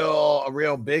a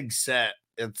real big set.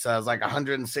 It's like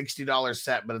 $160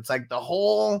 set, but it's like a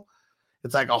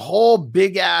whole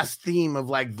big ass theme of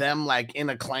like them like in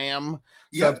a clam.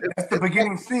 Yeah, so that's the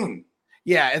beginning scene.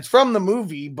 Yeah, it's from the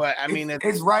movie, but I mean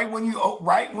it's right when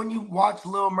you watch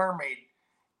Little Mermaid.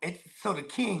 It's so the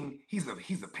king, he's a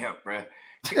pimp, bro.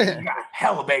 He got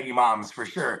hella baby moms for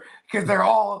sure, because they're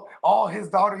all his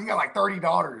daughters. He got like 30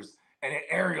 daughters. And then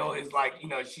Ariel is like, you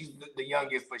know, she's the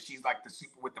youngest, but she's like the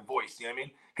super with the voice, you know what I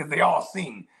mean? Because they all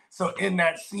sing. So in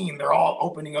that scene, they're all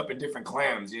opening up in different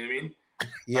clams, you know what I mean?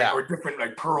 Yeah. Like, or different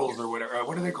like pearls or whatever.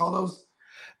 What do they call those?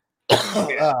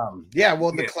 The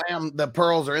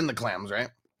pearls are in the clams, right?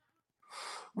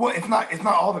 Well, it's not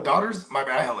all the daughters. My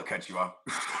bad, I hella cut you off.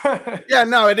 Yeah,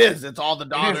 no, it is. It's all the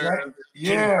daughters. Right?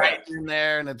 Yeah, right in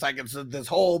there, and it's like it's this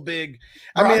whole big.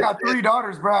 Bro, I got 3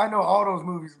 daughters, bro. I know all those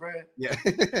movies, bro. Yeah,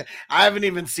 I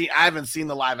haven't seen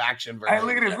the live action version. Hey,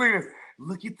 look at this.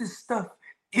 Look at this stuff.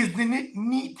 Isn't it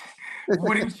neat?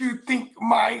 Wouldn't you think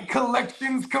my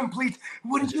collection's complete?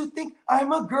 Wouldn't you think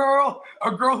I'm a girl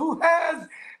who has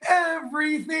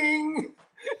everything?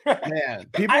 Man,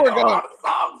 people were going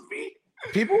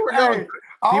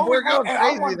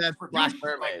crazy. That's Black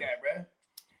Mermaid. Like that, bro.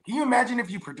 Can you imagine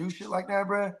if you produce shit like that,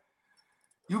 bro?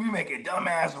 You'll be making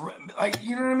dumbass, like,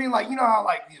 you know what I mean? Like, you know how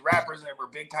like these rappers that were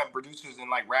big time producers in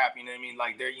like rap, you know what I mean?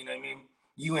 Like they're, you know what I mean?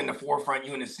 You in the forefront,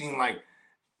 you in the scene, like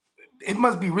it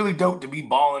must be really dope to be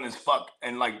balling as fuck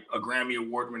and like a Grammy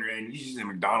Award winner, and you just in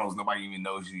McDonald's, nobody even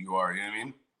knows who you are, you know what I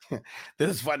mean? This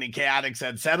is funny. Chaotic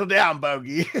said, "Settle down,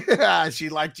 Bogey." She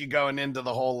liked you going into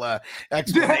the whole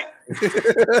explanation.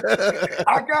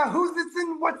 I got who's it's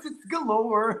in what's it's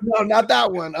galore. No, not that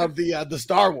one. Of the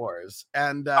Star Wars.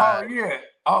 And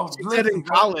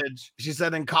she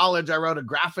said in college I wrote a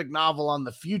graphic novel on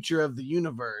the future of the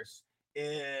universe.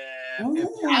 If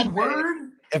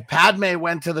Padme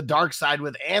went to the dark side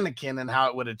with Anakin and how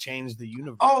it would have changed the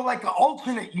universe. Oh, like an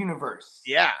alternate universe.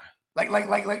 Yeah. Like,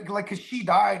 because she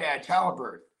died at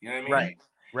childbirth, you know what I mean?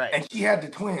 Right. And she had the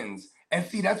twins. And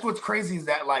see, that's what's crazy is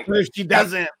that, like,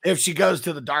 if she goes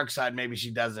to the dark side, maybe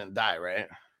she doesn't die, right?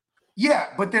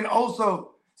 Yeah, but then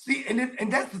also, see, and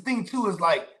that's the thing too, is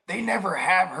like they never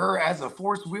have her as a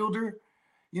force wielder,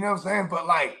 you know what I'm saying? But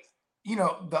like,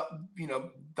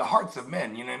 the hearts of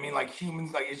men, you know what I mean? Like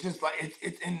humans, like it's just like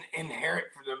it's inherent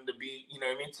for them to be, you know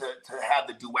what I mean, to have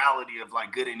the duality of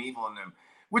like good and evil in them.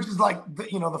 Which is like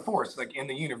the force, like in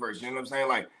the universe. You know what I'm saying?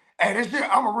 Like, hey, this shit,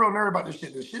 I'm a real nerd about this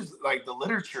shit. This shit's like the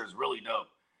literature is really dope.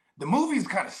 The movies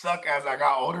kind of suck as I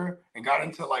got older and got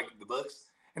into like the books.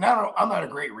 And I'm not a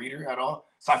great reader at all.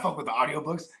 So I fuck with the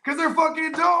audiobooks because they're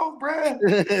fucking dope,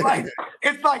 bruh. Like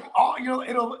it's like all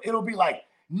it'll be like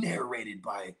narrated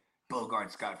by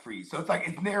Bogart Scott-Free. So it's like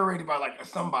it's narrated by like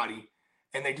somebody.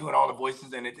 And they doing all the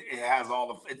voices, and it has all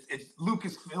the it's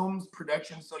Lucasfilms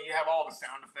production, so you have all the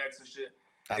sound effects and shit.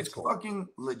 It's cool. Fucking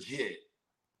legit.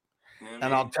 You know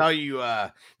and I'll tell you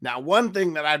now one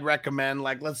thing that I'd recommend,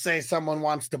 like let's say someone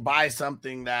wants to buy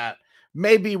something that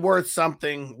may be worth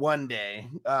something one day.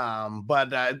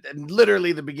 But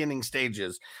literally the beginning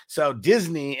stages. So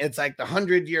Disney, it's like the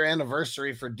 100-year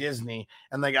anniversary for Disney,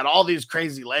 and they got all these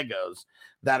crazy Legos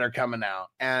that are coming out.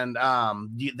 And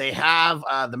they have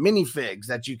the minifigs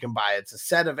that you can buy. It's a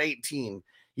set of 18.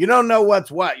 You don't know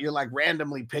what's what. You're like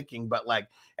randomly picking, but like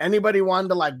anybody wanted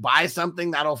to like buy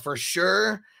something that'll for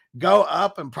sure go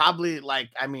up and probably like,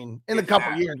 I mean, in a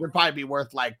couple years, it'd probably be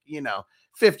worth like,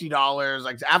 $50,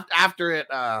 like after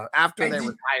they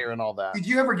retire and all that. Did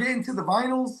you ever get into the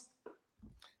vinyls?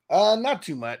 Not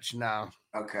too much, no.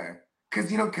 Okay, because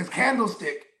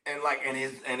Candlestick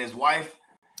and his wife,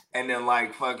 and then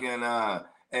like fucking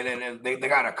and then they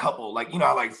got a couple, like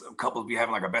how like some couples be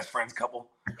having like a best friends couple.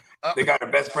 They got a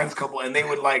best friends couple, and they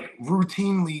would like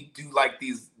routinely do like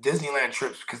these Disneyland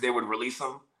trips because they would release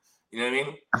them. You know what I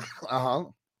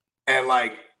mean? And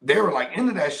like they were like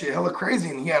into that shit, hella crazy.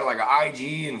 And he had like an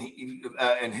IG, and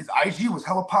his IG was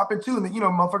hella popping too. And then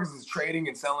motherfuckers is trading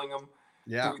and selling them,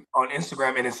 on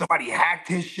Instagram. And then somebody hacked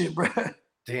his shit, bro.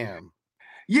 Damn.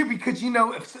 Yeah, because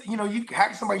if you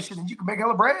hack somebody's shit, and you can make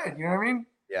hella bread. You know what I mean?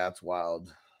 Yeah, it's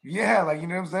wild. Yeah, like you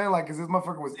know what I'm saying, like because this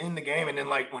motherfucker was in the game, and then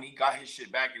like when he got his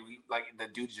shit back, the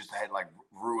dude just had like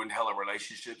ruined hella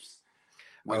relationships.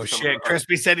 Oh shit!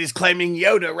 Crispy said he's claiming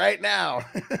Yoda right now.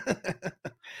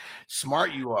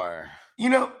 Smart you are.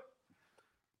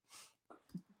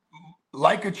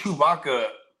 Like a Chewbacca,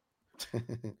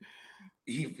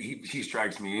 he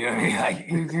strikes me. You know what I mean? Like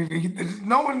there's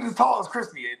no one as tall as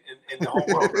Crispy in the whole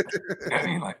world. You know what I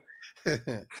mean? Like.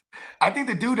 I think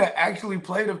the dude that actually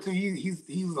played him too,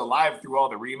 he's alive through all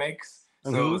the remakes. So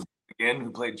it was, again,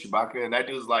 who played Chewbacca, and that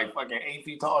dude's like fucking 8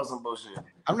 feet tall or some bullshit.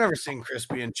 I've never seen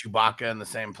Crispy and Chewbacca in the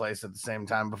same place at the same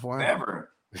time before. Never.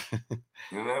 You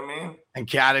know what I mean? And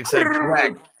Chaotic said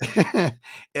correct.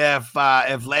 If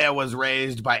Leia was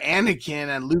raised by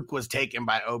Anakin and Luke was taken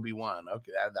by Obi-Wan,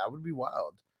 okay, that would be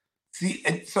wild. See,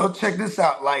 and so check this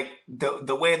out. Like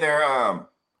the way they're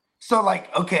so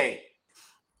like okay.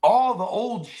 All the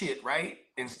old shit, right,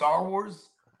 in Star Wars,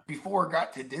 before it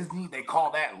got to Disney, they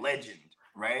call that legend,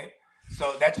 right?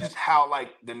 So that's just how,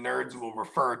 like, the nerds will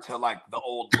refer to, like, the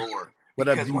old lore.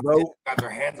 Because when they got their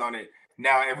hands on it,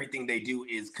 now everything they do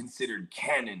is considered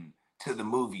canon to the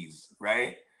movies,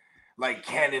 right? Like,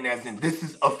 canon as in, this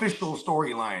is official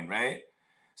storyline, right?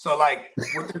 So, like,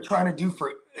 what they're trying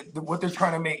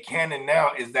to make canon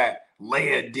now is that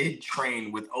Leia did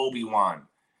train with Obi-Wan.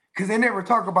 Because they never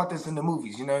talk about this in the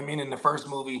movies, you know what I mean? In the first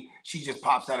movie, she just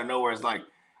pops out of nowhere. It's like,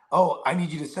 oh, I need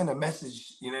you to send a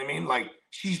message, you know what I mean? Like,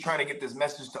 she's trying to get this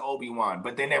message to Obi-Wan,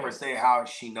 but they never say how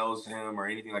she knows him or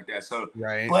anything like that. So,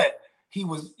 but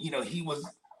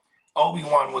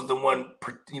Obi-Wan was the one,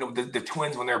 the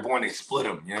twins, when they were born, they split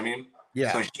them, you know what I mean?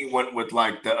 Yeah. So she went with,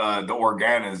 like, the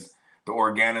Organas. The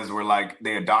Organas were, like,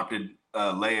 they adopted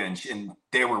Leia, and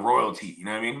they were royalty, you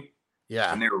know what I mean?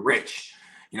 Yeah. And they were rich.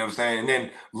 You know what I'm saying? And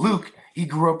then Luke, he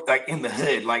grew up like in the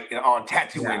hood, like on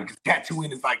Tatooine, because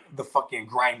Tatooine is like the fucking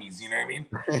grimies, you know what I mean?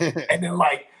 And then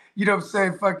like, you know what I'm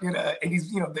saying? Fucking, and he's,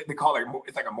 they call it,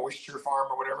 it's like a moisture farm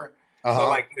or whatever. So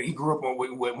like, he grew up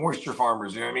with moisture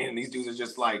farmers, you know what I mean? And these dudes are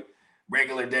just like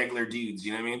regular dudes,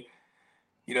 you know what I mean?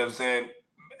 You know what I'm saying?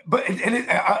 But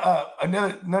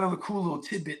another cool little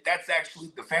tidbit, that's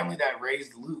actually the family that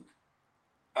raised Luke.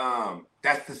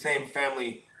 That's the same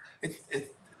family. It's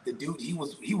the dude, he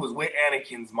was with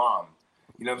Anakin's mom.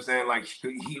 You know what I'm saying? Like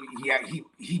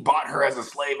he bought her as a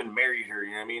slave and married her,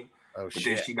 you know what I mean? Oh but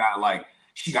shit. Then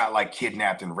she got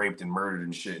kidnapped and raped and murdered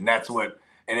and shit. And then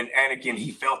Anakin,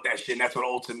 he felt that shit, and that's what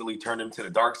ultimately turned him to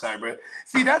the dark side, bro.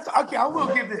 See, that's okay, I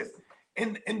will give this.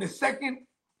 In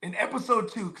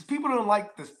episode 2, because people don't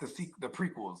like the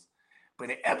prequels,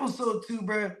 but in episode 2,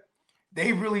 bro,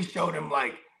 they really showed him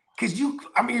like, because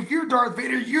if you're Darth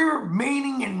Vader, you're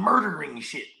maiming and murdering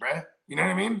shit, bruh. You know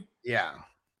what I mean? Yeah.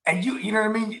 And you know what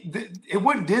I mean? It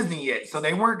wasn't Disney yet, so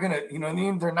they weren't gonna, you know what I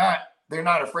mean? They're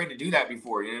not afraid to do that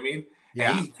before, you know what I mean? Yeah.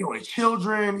 And he's killing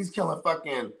children, he's killing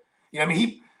fucking, you know what I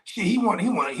mean? He went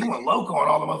loco on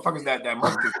all the motherfuckers that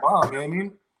murdered his mom, you know what I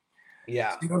mean?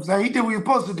 Yeah. You know what I'm saying? He did what he was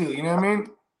supposed to do, you know what I mean?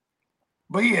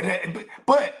 But yeah,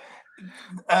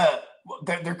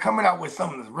 they're coming out with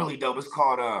something that's really dope. It's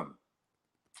called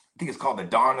I think it's called The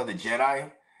Dawn of the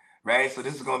Jedi, right? So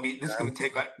this is gonna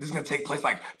take place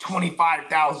like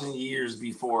 25,000 years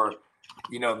before,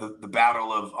 the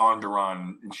Battle of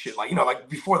Onderon and shit, like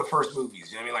before the first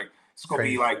movies. You know what I mean? Like it's gonna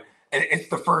be like, and it's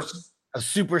the first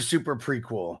super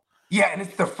prequel. Yeah, and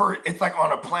it's the first. It's like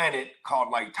on a planet called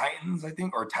like Titans, I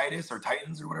think, or Titus or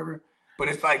Titans or whatever. But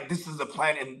it's like this is a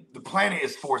planet, and the planet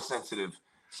is force sensitive.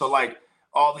 So like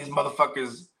all these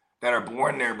motherfuckers that are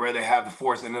born there, bro. They have the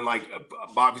Force, and then like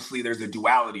obviously there's a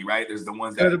duality, right? There's the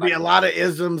ones that There'll be a lot of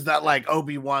isms that like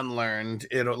Obi-Wan learned.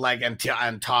 It'll like and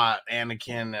taught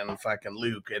Anakin and fucking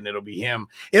Luke, and it'll be him.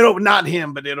 It'll not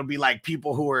him, but it'll be like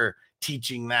people who are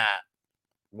teaching that.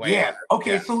 Yeah.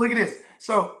 Okay. So look at this.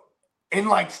 So in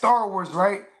like Star Wars,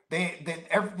 right?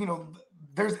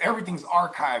 There's everything's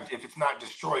archived if it's not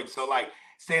destroyed. So like,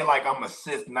 say like I'm a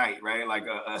Sith Knight, right? Like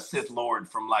a Sith Lord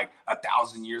from like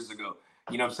 1,000 years ago.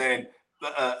 You know what I'm saying?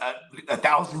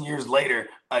 1,000 years later,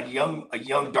 a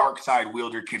young dark side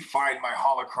wielder could find my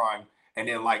holocron and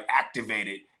then like activate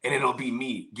it, and it'll be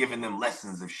me giving them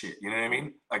lessons of shit. You know what I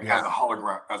mean? Like as a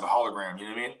hologram. You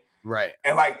know what I mean? Right.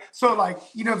 And like, so like,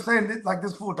 you know what I'm saying? Like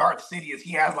this fool Darth Sidious,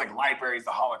 he has like libraries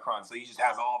of holocron. So he just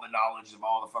has all the knowledge of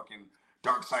all the fucking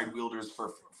dark side wielders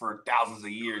for thousands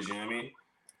of years. You know what I mean?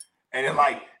 And then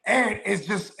like, and it's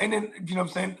just, and then, you know what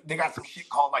I'm saying? They got some shit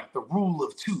called like the rule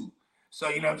of two. So,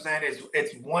 you know what I'm saying?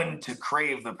 It's one to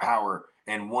crave the power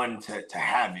and one to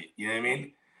have it. You know what I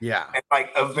mean? Yeah. And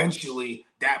like eventually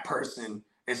that person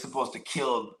is supposed to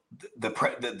kill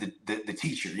the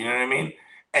teacher. You know what I mean?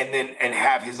 And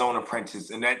have his own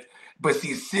apprentice. And that, but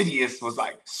see, Sidious was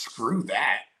like, screw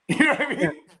that. You know what I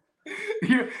mean?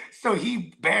 Yeah. So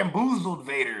he bamboozled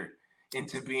Vader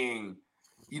into being,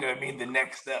 you know what I mean, the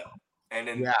next step. And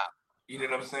then, you know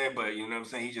what I'm saying? But you know what I'm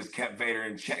saying? He just kept Vader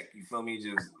in check. You feel me?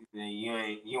 Just you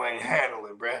ain't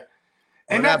handling, bruh.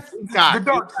 And that's the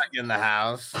dark side in the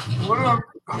house. What up?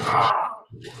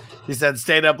 He said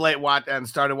stayed up late and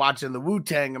started watching the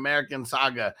Wu-Tang American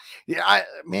Saga. Yeah,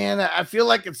 I feel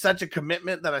like it's such a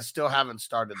commitment that I still haven't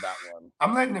started that one.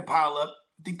 I'm letting it pile up.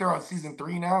 I think they're on season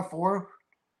 3 now, 4.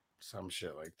 Some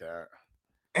shit like that.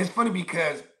 It's funny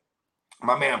because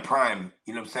my man Prime,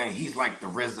 you know what I'm saying? He's like the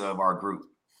RZA of our group.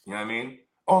 You know what I mean?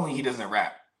 Only he doesn't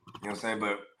rap. You know what I'm saying?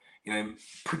 But, you know,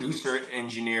 producer,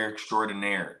 engineer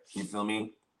extraordinaire. You feel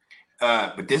me?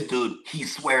 But this dude, he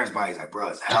swears by. He's like, bro,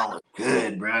 it's hella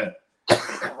good, bro.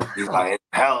 He's like, it's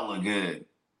hella good.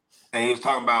 And he was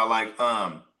talking about like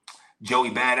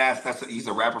Joey Badass. He's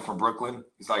a rapper from Brooklyn.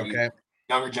 He's like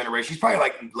younger generation. He's probably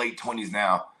like late 20s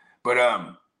now.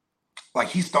 But like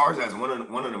he stars as one of the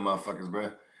motherfuckers,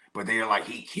 bro. But they're like,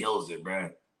 he kills it, bro.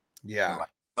 Yeah. Like,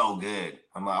 so good.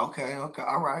 I'm like, okay,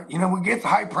 all right. You know, we get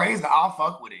high praise, I'll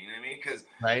fuck with it. You know what I mean? Because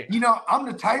you know, I'm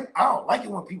the type, I don't like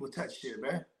it when people touch shit,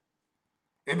 man.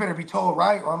 It better be told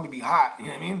right or I'm gonna be hot. You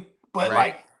know what I mean? But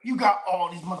like, you got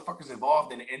all these motherfuckers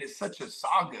involved in it, and it's such a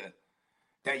saga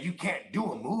that you can't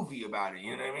do a movie about it.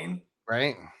 You know what I mean?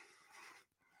 Right.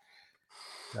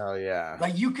 Oh yeah.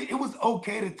 Like it was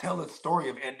okay to tell a story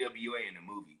of NWA in a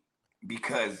movie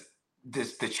because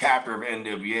the chapter of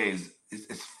NWA is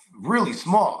really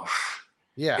small.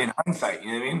 Yeah. In hindsight,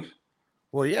 you know what I mean?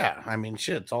 Well, yeah. I mean,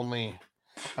 shit. It's only.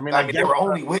 I mean, they were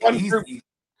only with Easy.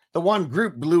 The one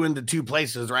group blew into two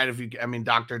places, right?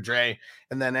 Dr. Dre,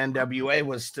 and then NWA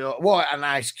was still an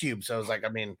Ice Cube. So it was like, I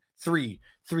mean, three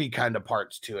kind of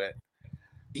parts to it.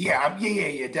 Yeah,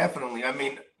 definitely. I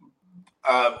mean,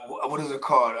 what is it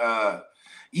called?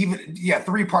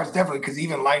 3 parts definitely, because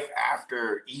even life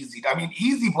after Easy. I mean,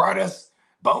 Easy brought us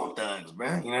Bone Thugs,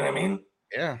 man. You know what I mean?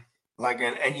 Yeah. Like,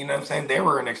 and you know what I'm saying? They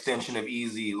were an extension of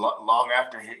Easy long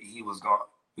after he was gone.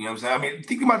 You know what I'm saying? I mean,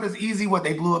 think about this Easy, what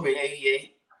they blew up in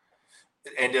 88.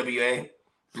 NWA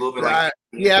blew up in like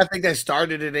I think they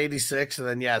started in 86 and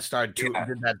then did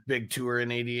that big tour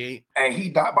in 88. And he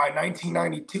died by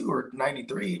 1992 or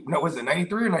 93. No, was it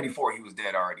 93 or 94? He was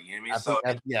dead already. You know what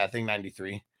I mean? I think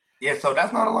 93. Yeah, so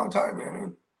that's not a long time,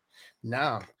 man.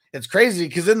 No. It's crazy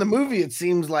because in the movie it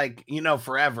seems like, you know,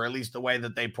 forever, at least the way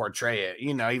that they portray it,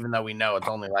 you know, even though we know it's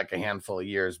only like a handful of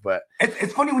years. But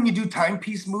it's funny when you do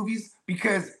timepiece movies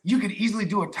because you could easily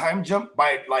do a time jump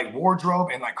by like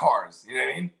wardrobe and like cars. You know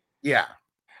what I mean? Yeah.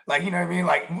 Like, you know what I mean?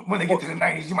 Like when they get to the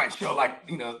 90s, you might show like,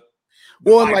 you know,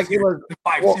 the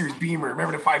 5 Series Beamer.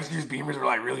 Remember the 5 Series Beamers were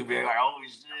like really big, like holy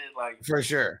shit, like for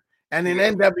sure. And in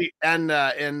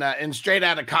in Straight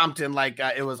Outta Compton, like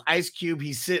it was Ice Cube.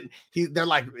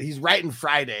 He's writing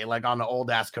Friday, like on an old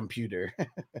ass computer.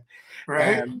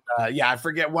 Right. And, I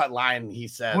forget what line he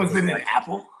said. Was it an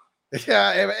Apple?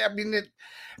 Yeah, I mean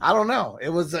I don't know. It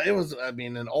was I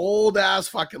mean an old ass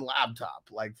fucking laptop,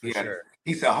 like for sure.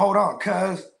 He said, "Hold on,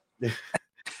 cuz."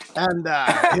 And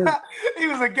he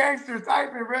was a gangster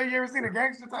type, bro. You ever seen a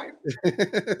gangster type?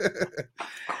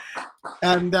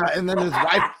 And then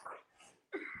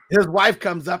his wife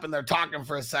comes up and they're talking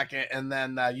for a second, and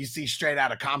then you see Straight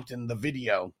Outta Compton, the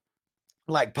video,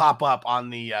 like pop up on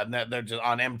the they're just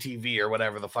on MTV or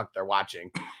whatever the fuck they're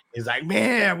watching. He's like,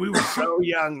 man, we were so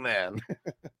young then.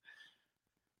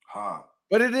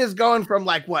 But it is going from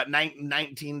like what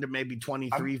 19 to maybe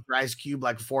 23 for Ice Cube,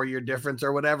 like a 4-year difference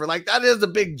or whatever. Like that is a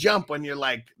big jump when you're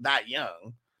like that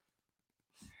young.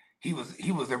 He was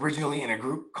originally in a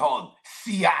group called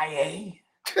CIA.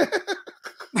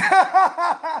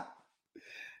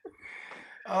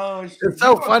 Oh, shit. It's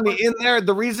so funny in there.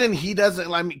 The reason he doesn't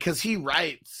like me because he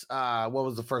writes what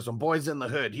was the first one? Boys in the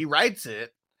Hood. He writes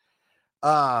it.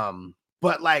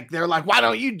 But like they're like, why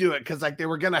don't you do it? Because like they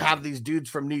were gonna have these dudes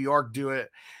from New York do it,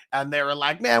 and they were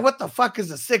like, man, what the fuck is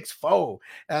a 6'4"?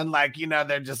 And like, you know,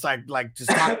 they're just like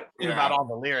just talking about all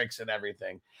the lyrics and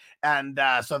everything. And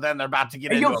so then they're about to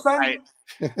get into a fight.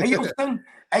 Hey, yo, son.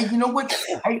 Hey, you know what?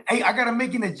 Hey, I gotta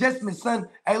make an adjustment, son.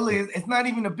 Hey, look, it's not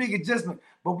even a big adjustment,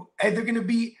 but hey, they're gonna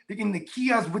the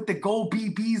kiosks with the gold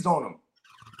BBs on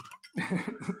them.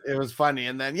 It was funny.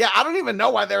 And then I don't even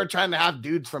know why they were trying to have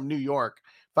dudes from New York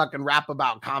fucking rap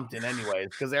about Compton anyways,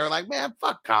 because they were like, man,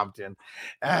 fuck Compton.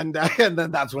 And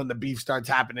then that's when the beef starts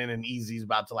happening and Eazy's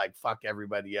about to like fuck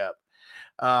everybody up.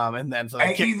 And then so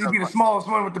Easy be the smallest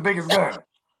one with the biggest gun.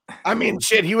 I mean,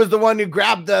 shit, he was the one who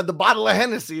grabbed the bottle of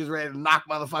Hennessy. He was ready to knock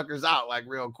motherfuckers out like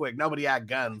real quick. Nobody had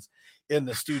guns in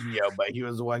the studio, but he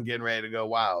was the one getting ready to go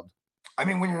wild. I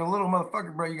mean, when you're a little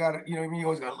motherfucker, bro, you gotta, you know what I mean? You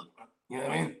always gotta look, you know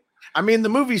what I mean? I mean, the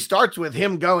movie starts with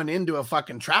him going into a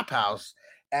fucking trap house,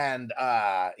 and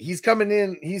he's coming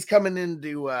in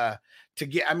to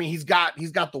get, I mean, he's got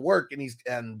the work,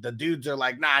 and the dudes are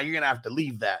like, nah, you're gonna have to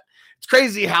leave that. It's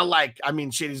crazy how, like, I mean,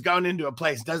 shit, he's going into a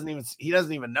place, he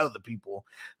doesn't even know the people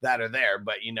that are there,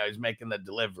 but you know, he's making the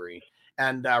delivery.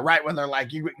 And right when they're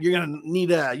like, you're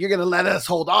gonna let us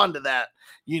hold on to that,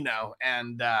 you know,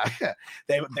 and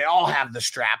they all have the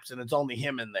straps, and it's only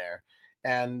him in there.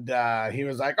 And he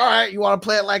was like, all right, you want to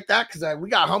play it like that? Because we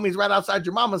got homies right outside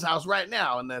your mama's house right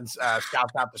now. And then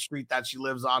scouts out the street that she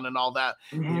lives on and all that.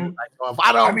 Mm-hmm. Like, well, if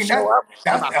I don't show up,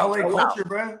 that's LA culture,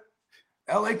 bro.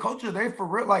 LA culture, they for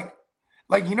real. Like,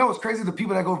 you know what's crazy? The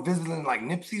people that go visiting like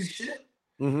Nipsey's shit.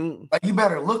 Mm-hmm. Like, you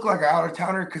better look like an out of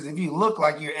towner, because if you look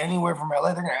like you're anywhere from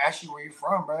LA, they're gonna ask you where you're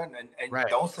from, bro. And right.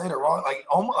 Don't say the wrong. Like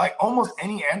almost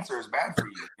any answer is bad for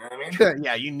you. You know what I mean?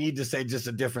 Yeah, you need to say just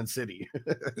a different city.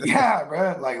 Yeah,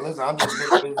 bro. Like, listen, I'm just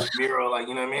a bureau. Like,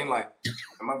 you know what I mean? Like, the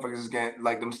motherfuckers is getting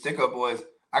like them stick-up boys.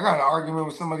 I got in an argument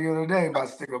with somebody the other day about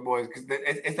stick-up boys, because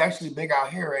it's actually big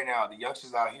out here right now. The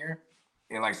youngsters out here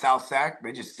in like South Sac,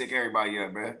 they just stick everybody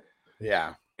up, bro.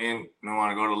 Yeah. And they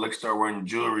want to go to the liquor store wearing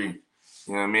jewelry.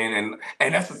 You know what I mean?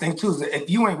 And that's the thing too, is that if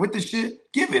you ain't with the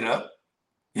shit, give it up.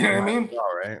 You know what I mean?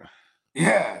 All right.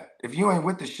 Yeah. If you ain't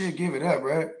with the shit, give it up,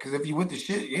 bro. Because if you with the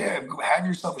shit, have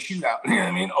yourself a shootout. You know what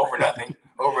I mean? Over nothing.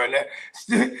 Over that.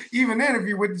 Still, even then, if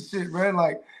you're with the shit, bro,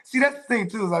 like, see, that's the thing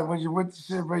too, is like when you're with the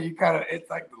shit, bro, you kind of, it's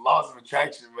like the laws of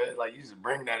attraction, bro. Like, you just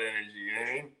bring that energy, you know what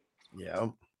I mean? Yeah.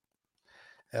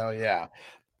 Hell yeah.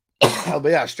 But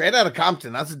yeah, Straight Outta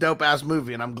Compton, that's a dope ass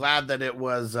movie, and I'm glad that it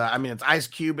was. I mean, it's Ice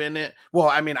Cube in it. Well,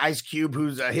 I mean, Ice Cube,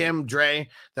 who's him, Dre,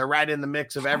 they're right in the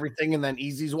mix of everything, and then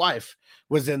Eazy's wife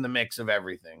was in the mix of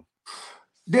everything.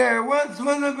 There once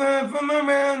was a girl from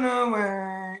around the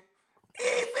way.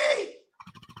 Easy.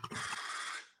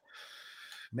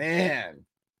 Man,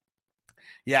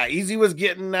 yeah, Eazy was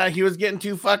getting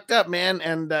too fucked up, man,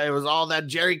 and it was all that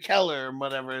Jerry Keller, or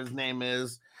whatever his name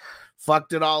is.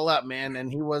 Fucked it all up, man, and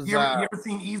he was. You ever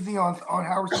seen Eazy on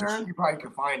Howard Stern? You probably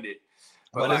can find it.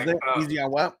 But what is it? Eazy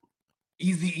on what?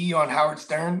 Eazy-E on Howard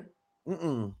Stern.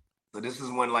 Mm-mm. So this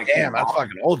is when, like, damn, that's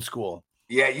fucking old school.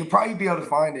 Yeah, you'll probably be able to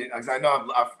find it. Cause I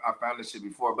know I found this shit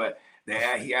before, but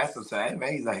he asked him, so hey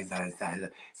man, he's like,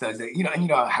 you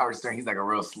know, Howard Stern, he's like a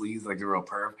real sleaze, like a real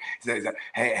perv. He's like,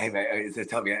 hey man, he said,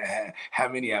 tell me how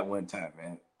many at one time,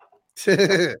 man.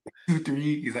 2,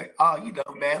 3. He's like, oh, you know,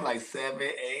 man, like 7,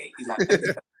 8. He's like,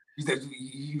 you said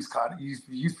you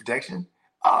use protection?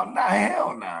 Oh, nah,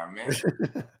 hell nah, man.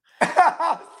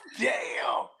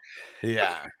 Damn.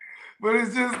 Yeah. But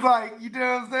it's just like, you know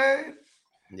what I'm saying?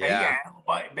 Yeah.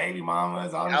 Like baby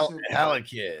mamas, all this shit. Hella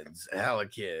kids.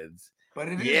 But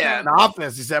it is in the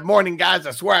office. He said, morning, guys.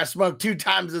 I swear I smoked 2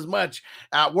 times as much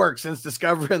at work since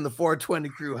discovering the 420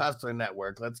 Crew Hustler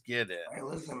Network. Let's get it. Hey,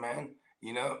 listen, man,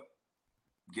 you know,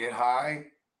 get high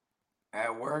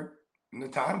at work and the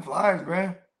time flies,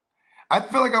 bro. I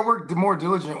feel like I work more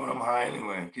diligent when I'm high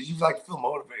anyway, because you like feel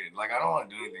motivated. Like, I don't want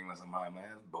to do anything unless I'm high,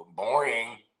 man. But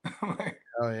boring.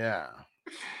 Oh yeah.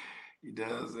 He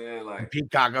does it like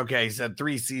Peacock. Okay, he said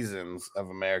 3 seasons of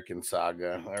American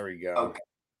Saga. There we go. Okay.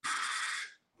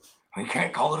 You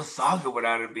can't call it a saga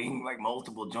without it being like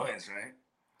multiple joints,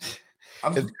 right?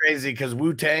 It's crazy because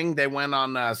Wu-Tang, they went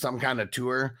on some kind of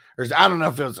tour. Or I don't know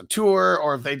if it was a tour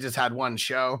or if they just had one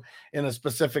show in a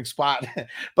specific spot.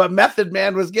 But Method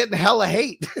Man was getting hella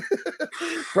hate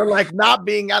for like not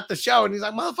being at the show. And he's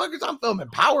like, motherfuckers, I'm filming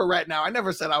Power right now. I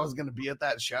never said I was going to be at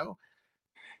that show.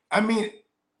 I mean,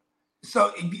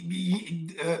 so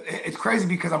it's crazy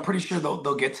because I'm pretty sure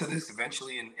they'll get to this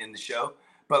eventually in the show.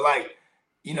 But like,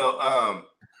 you know,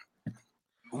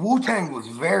 Wu-Tang was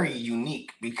very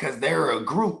unique because they're a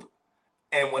group,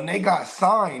 and when they got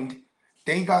signed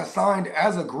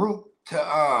as a group to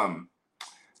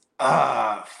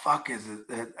I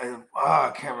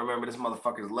can't remember this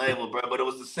motherfucker's label, bro, but it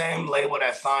was the same label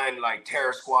that signed like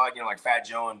Terror Squad, you know, like Fat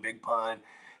Joe and Big Pun.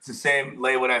 It's the same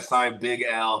label that signed Big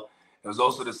L. It was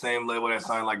also the same label that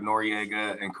signed like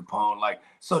Noriega and Capone. Like,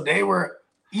 so they were,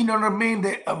 you know what I mean?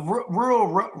 They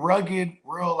real rugged,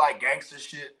 real like gangster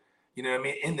shit. You know what I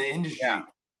mean? In the industry. Yeah.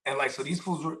 And like, so these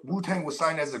fools, Wu-Tang was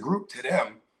signed as a group to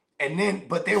them. And then,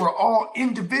 but they were all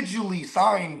individually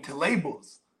signed to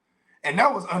labels. And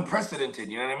that was unprecedented.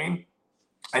 You know what I mean?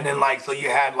 And then like, so you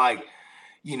had like,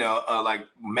 you know, like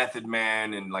Method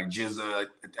Man and like Jizza,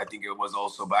 I think it was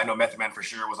also, but I know Method Man for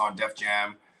sure was on Def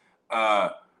Jam.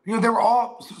 You know, they were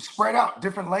all spread out,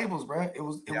 different labels, bro. It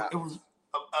was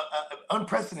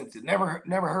unprecedented, never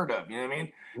heard of. You know what I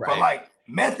mean? Right. But like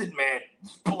Method Man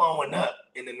was blowing up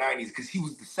in the 90s because he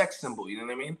was the sex symbol. You know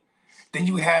what I mean? Then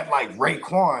you had like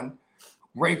Raekwon.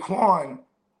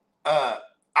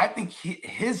 I think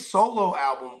his solo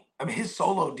album, his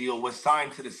solo deal was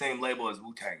signed to the same label as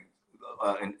Wu-Tang,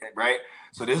 right?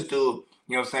 So this dude,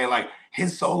 you know what I'm saying? Like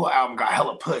his solo album got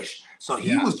hella push. So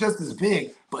he was just as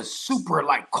big, but super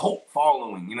like cult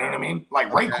following. You know what I mean?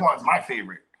 Like Raekwon's my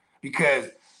favorite because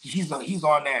he's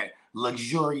on that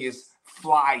luxurious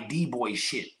fly D-boy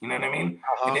shit. You know what I mean?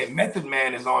 And then Method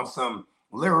Man is on some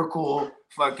lyrical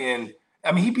fucking,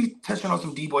 he be touching on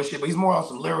some D-boy shit, but he's more on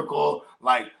some lyrical,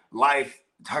 like life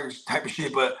type of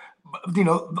shit. But you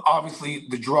know, obviously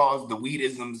the draws, the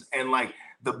weedisms, and like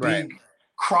the big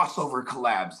crossover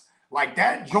collabs. Like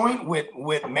that joint with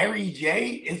Mary J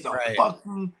is a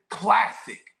fucking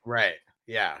classic. Right.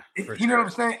 Yeah. You know what I'm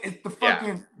saying? It's the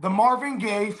fucking the Marvin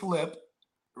Gaye flip,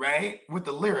 right? With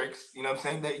the lyrics, you know what I'm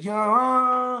saying? That you're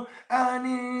all I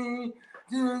need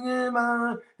to get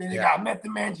my. Then you got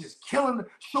Method Man just killing the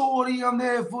shorty. I'm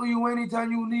there for you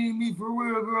anytime you need me, for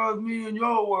real, girl. It's me in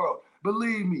your world.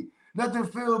 Believe me, nothing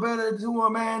feel better to a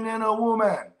man than a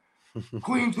woman.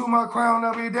 Queen to my crown,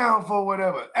 I'll be down for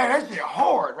whatever. Hey, that shit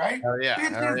hard, right? Oh yeah.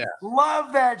 Bitches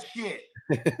love that shit.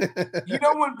 You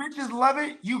know when bitches love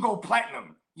it, you go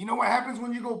platinum. You know what happens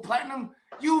when you go platinum?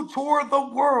 You tour the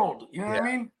world. You know what I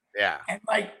mean? Yeah.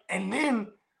 And then,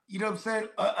 you know what I'm saying?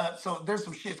 So there's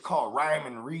some shit called Rhyme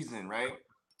and Reason, right?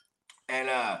 And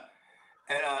that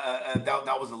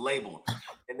was a label.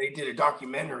 And they did a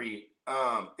documentary.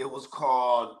 It was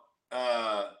called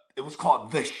The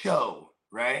Show.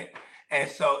 Right, and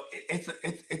so it's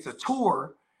a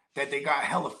tour that they got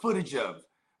hella footage of,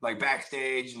 like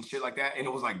backstage and shit like that. And it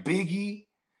was like Biggie,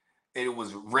 and it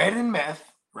was Red and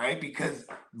Meth, right? Because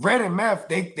Red and Meth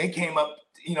they came up,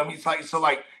 you know, it's like so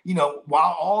like you know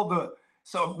while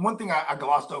one thing I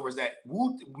glossed over is that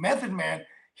Method Man,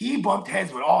 he bumped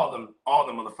heads with all them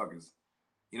motherfuckers.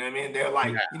 You know what I mean? They're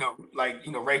like you know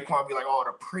Raekwon be like, oh,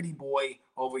 the pretty boy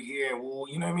over here,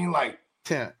 you know what I mean, like.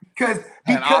 Because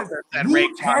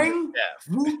Wu-Tang,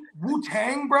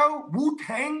 bro,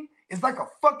 Wu-Tang is like a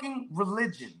fucking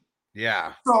religion.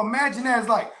 Yeah. So imagine that as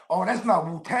like, oh, that's not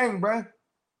Wu-Tang, bro.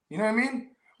 You know what I mean?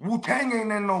 Wu-Tang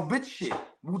ain't in no bitch shit.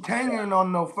 Wu-Tang ain't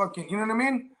on no fucking, you know what I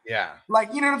mean? Yeah.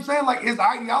 Like, you know what I'm saying? Like his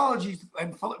ideologies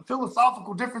and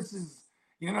philosophical differences,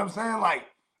 you know what I'm saying? Like,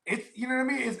 it's, you know what I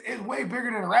mean? It's way bigger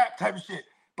than rap type of shit.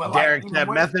 But Derek said,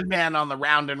 Method Man on the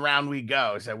Round and Round We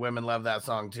Go. Said women love that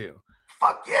song too.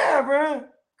 Fuck yeah, bro.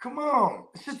 Come on.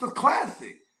 It's just a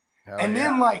classic.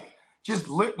 Then like just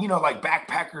you know, like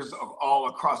backpackers of all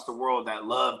across the world that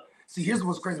love. See, here's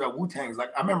what's crazy about Wu-Tang is like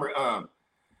I remember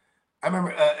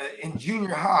in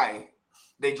junior high,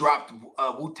 they dropped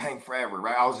Wu-Tang Forever,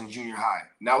 right? I was in junior high.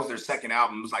 And that was their second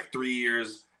album. It was like 3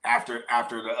 years after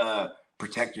the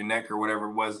Protect Your Neck or whatever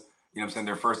it was, you know what I'm saying,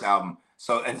 their first album.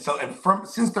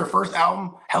 Since their first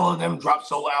album, hell of them dropped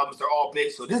solo albums. They're all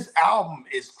big. So this album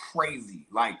is crazy.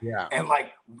 Like, and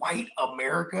like white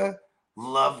America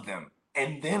loved them.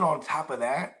 And then on top of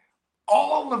that,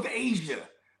 all of Asia,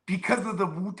 because of the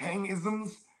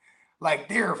Wu-Tang-isms, like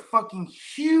they're fucking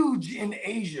huge in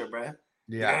Asia, bro. Yeah.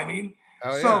 You know what I mean?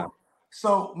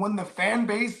 So when the fan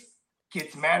base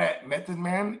gets mad at Method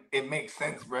Man, it makes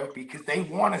sense, bro, because they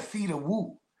want to see the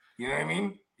Wu. You know what I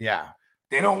mean? Yeah.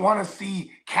 They don't want to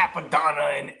see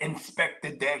Capadonna and Inspector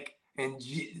Deck and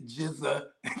Jizza.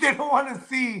 They don't want to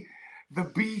see the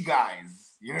B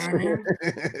guys. You know what I mean?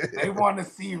 They want to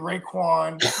see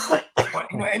Raekwon.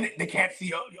 But, you know, and they can't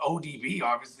see ODB.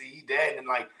 Obviously, he dead. And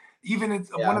like, even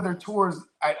it's one of their tours.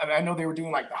 I know they were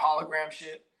doing like the hologram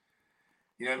shit.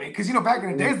 You know what I mean? Because, you know, back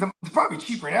in the days, it's probably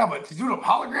cheaper now, but to do the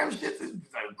hologram shit is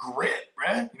a grit,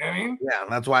 bruh. You know what I mean? Yeah,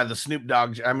 and that's why the Snoop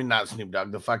Dogg, I mean, not Snoop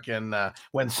Dogg, the fucking,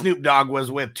 when Snoop Dogg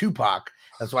was with Tupac,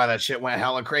 that's why that shit went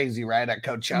hella crazy, right? At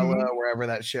Coachella, wherever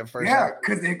that shit first happened.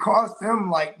 Because it cost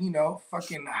them, like, you know,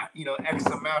 fucking, you know, X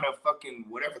amount of fucking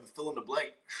whatever, the fill in the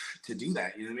blank to do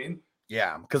that. You know what I mean?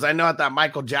 Yeah, because I know at that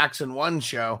Michael Jackson 1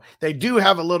 show, they do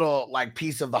have a little like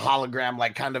piece of the hologram,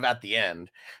 like kind of at the end,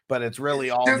 but it's really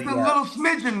all just a little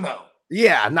smidgen though.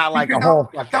 Yeah, not like a whole.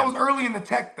 That was early in the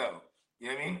tech though. You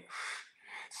know what I mean?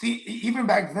 See, even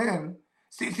back then,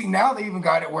 see now they even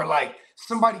got it where like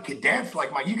somebody could dance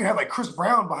like Mike. You can have like Chris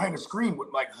Brown behind the screen with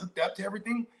like hooked up to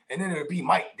everything, and then it'll be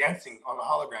Mike dancing on the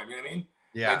hologram. You know what I mean?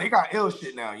 Yeah, like, they got ill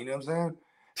shit now. You know what I'm saying?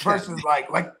 Versus like.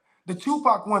 The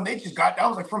Tupac one, they just got that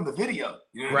was like from the video,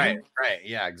 you know what I mean? Right,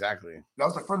 yeah, exactly. That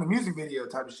was like from the music video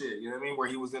type of shit, you know what I mean? Where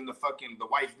he was in the fucking the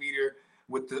wife beater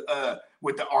with the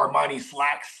Armani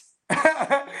slacks.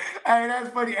 Hey, that's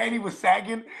funny. And he was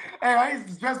sagging. Hey, I used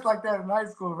to dress like that in high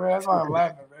school, man. That's why I'm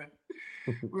laughing,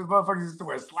 man. We motherfuckers used to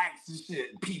wear slacks and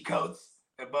shit, and pea coats,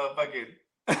 and motherfucking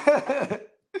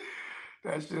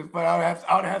that shit. But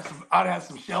I'd have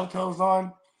some shell toes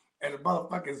on and the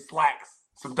motherfucking slacks,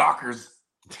 some Dockers.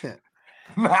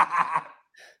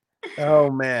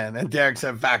 Oh man, and Derek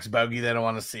said facts, Bogey. They don't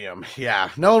want to see him. Yeah,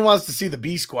 no one wants to see the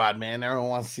B squad, man. Everyone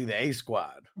wants to see the A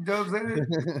squad. All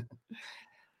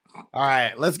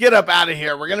right, let's get up out of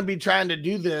here. We're gonna be trying to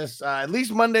do this at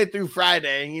least Monday through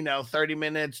Friday. You know, 30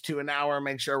 minutes to an hour.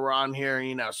 Make sure we're on here.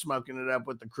 You know, smoking it up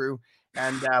with the crew,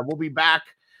 and we'll be back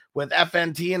with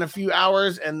FNT in a few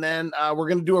hours, and then we're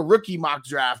going to do a rookie mock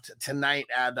draft tonight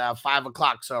at 5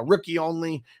 o'clock. So rookie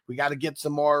only. We got to get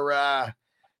some more.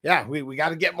 We got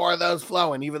to get more of those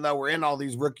flowing. Even though we're in all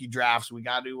these rookie drafts, we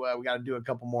got to do a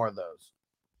couple more of those.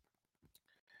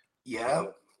 Yeah.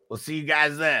 We'll see you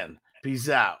guys then. Peace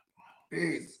out.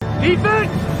 Peace.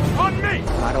 Defense on me.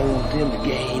 I don't want them to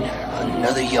gain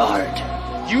another yard.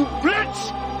 You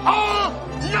blitz all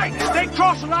night. If they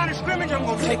cross the line of scrimmage, I'm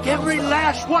going to take every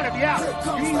last one of you out.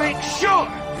 You make sure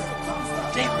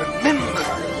they remember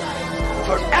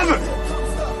forever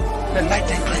the night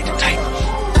they played the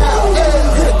Titans.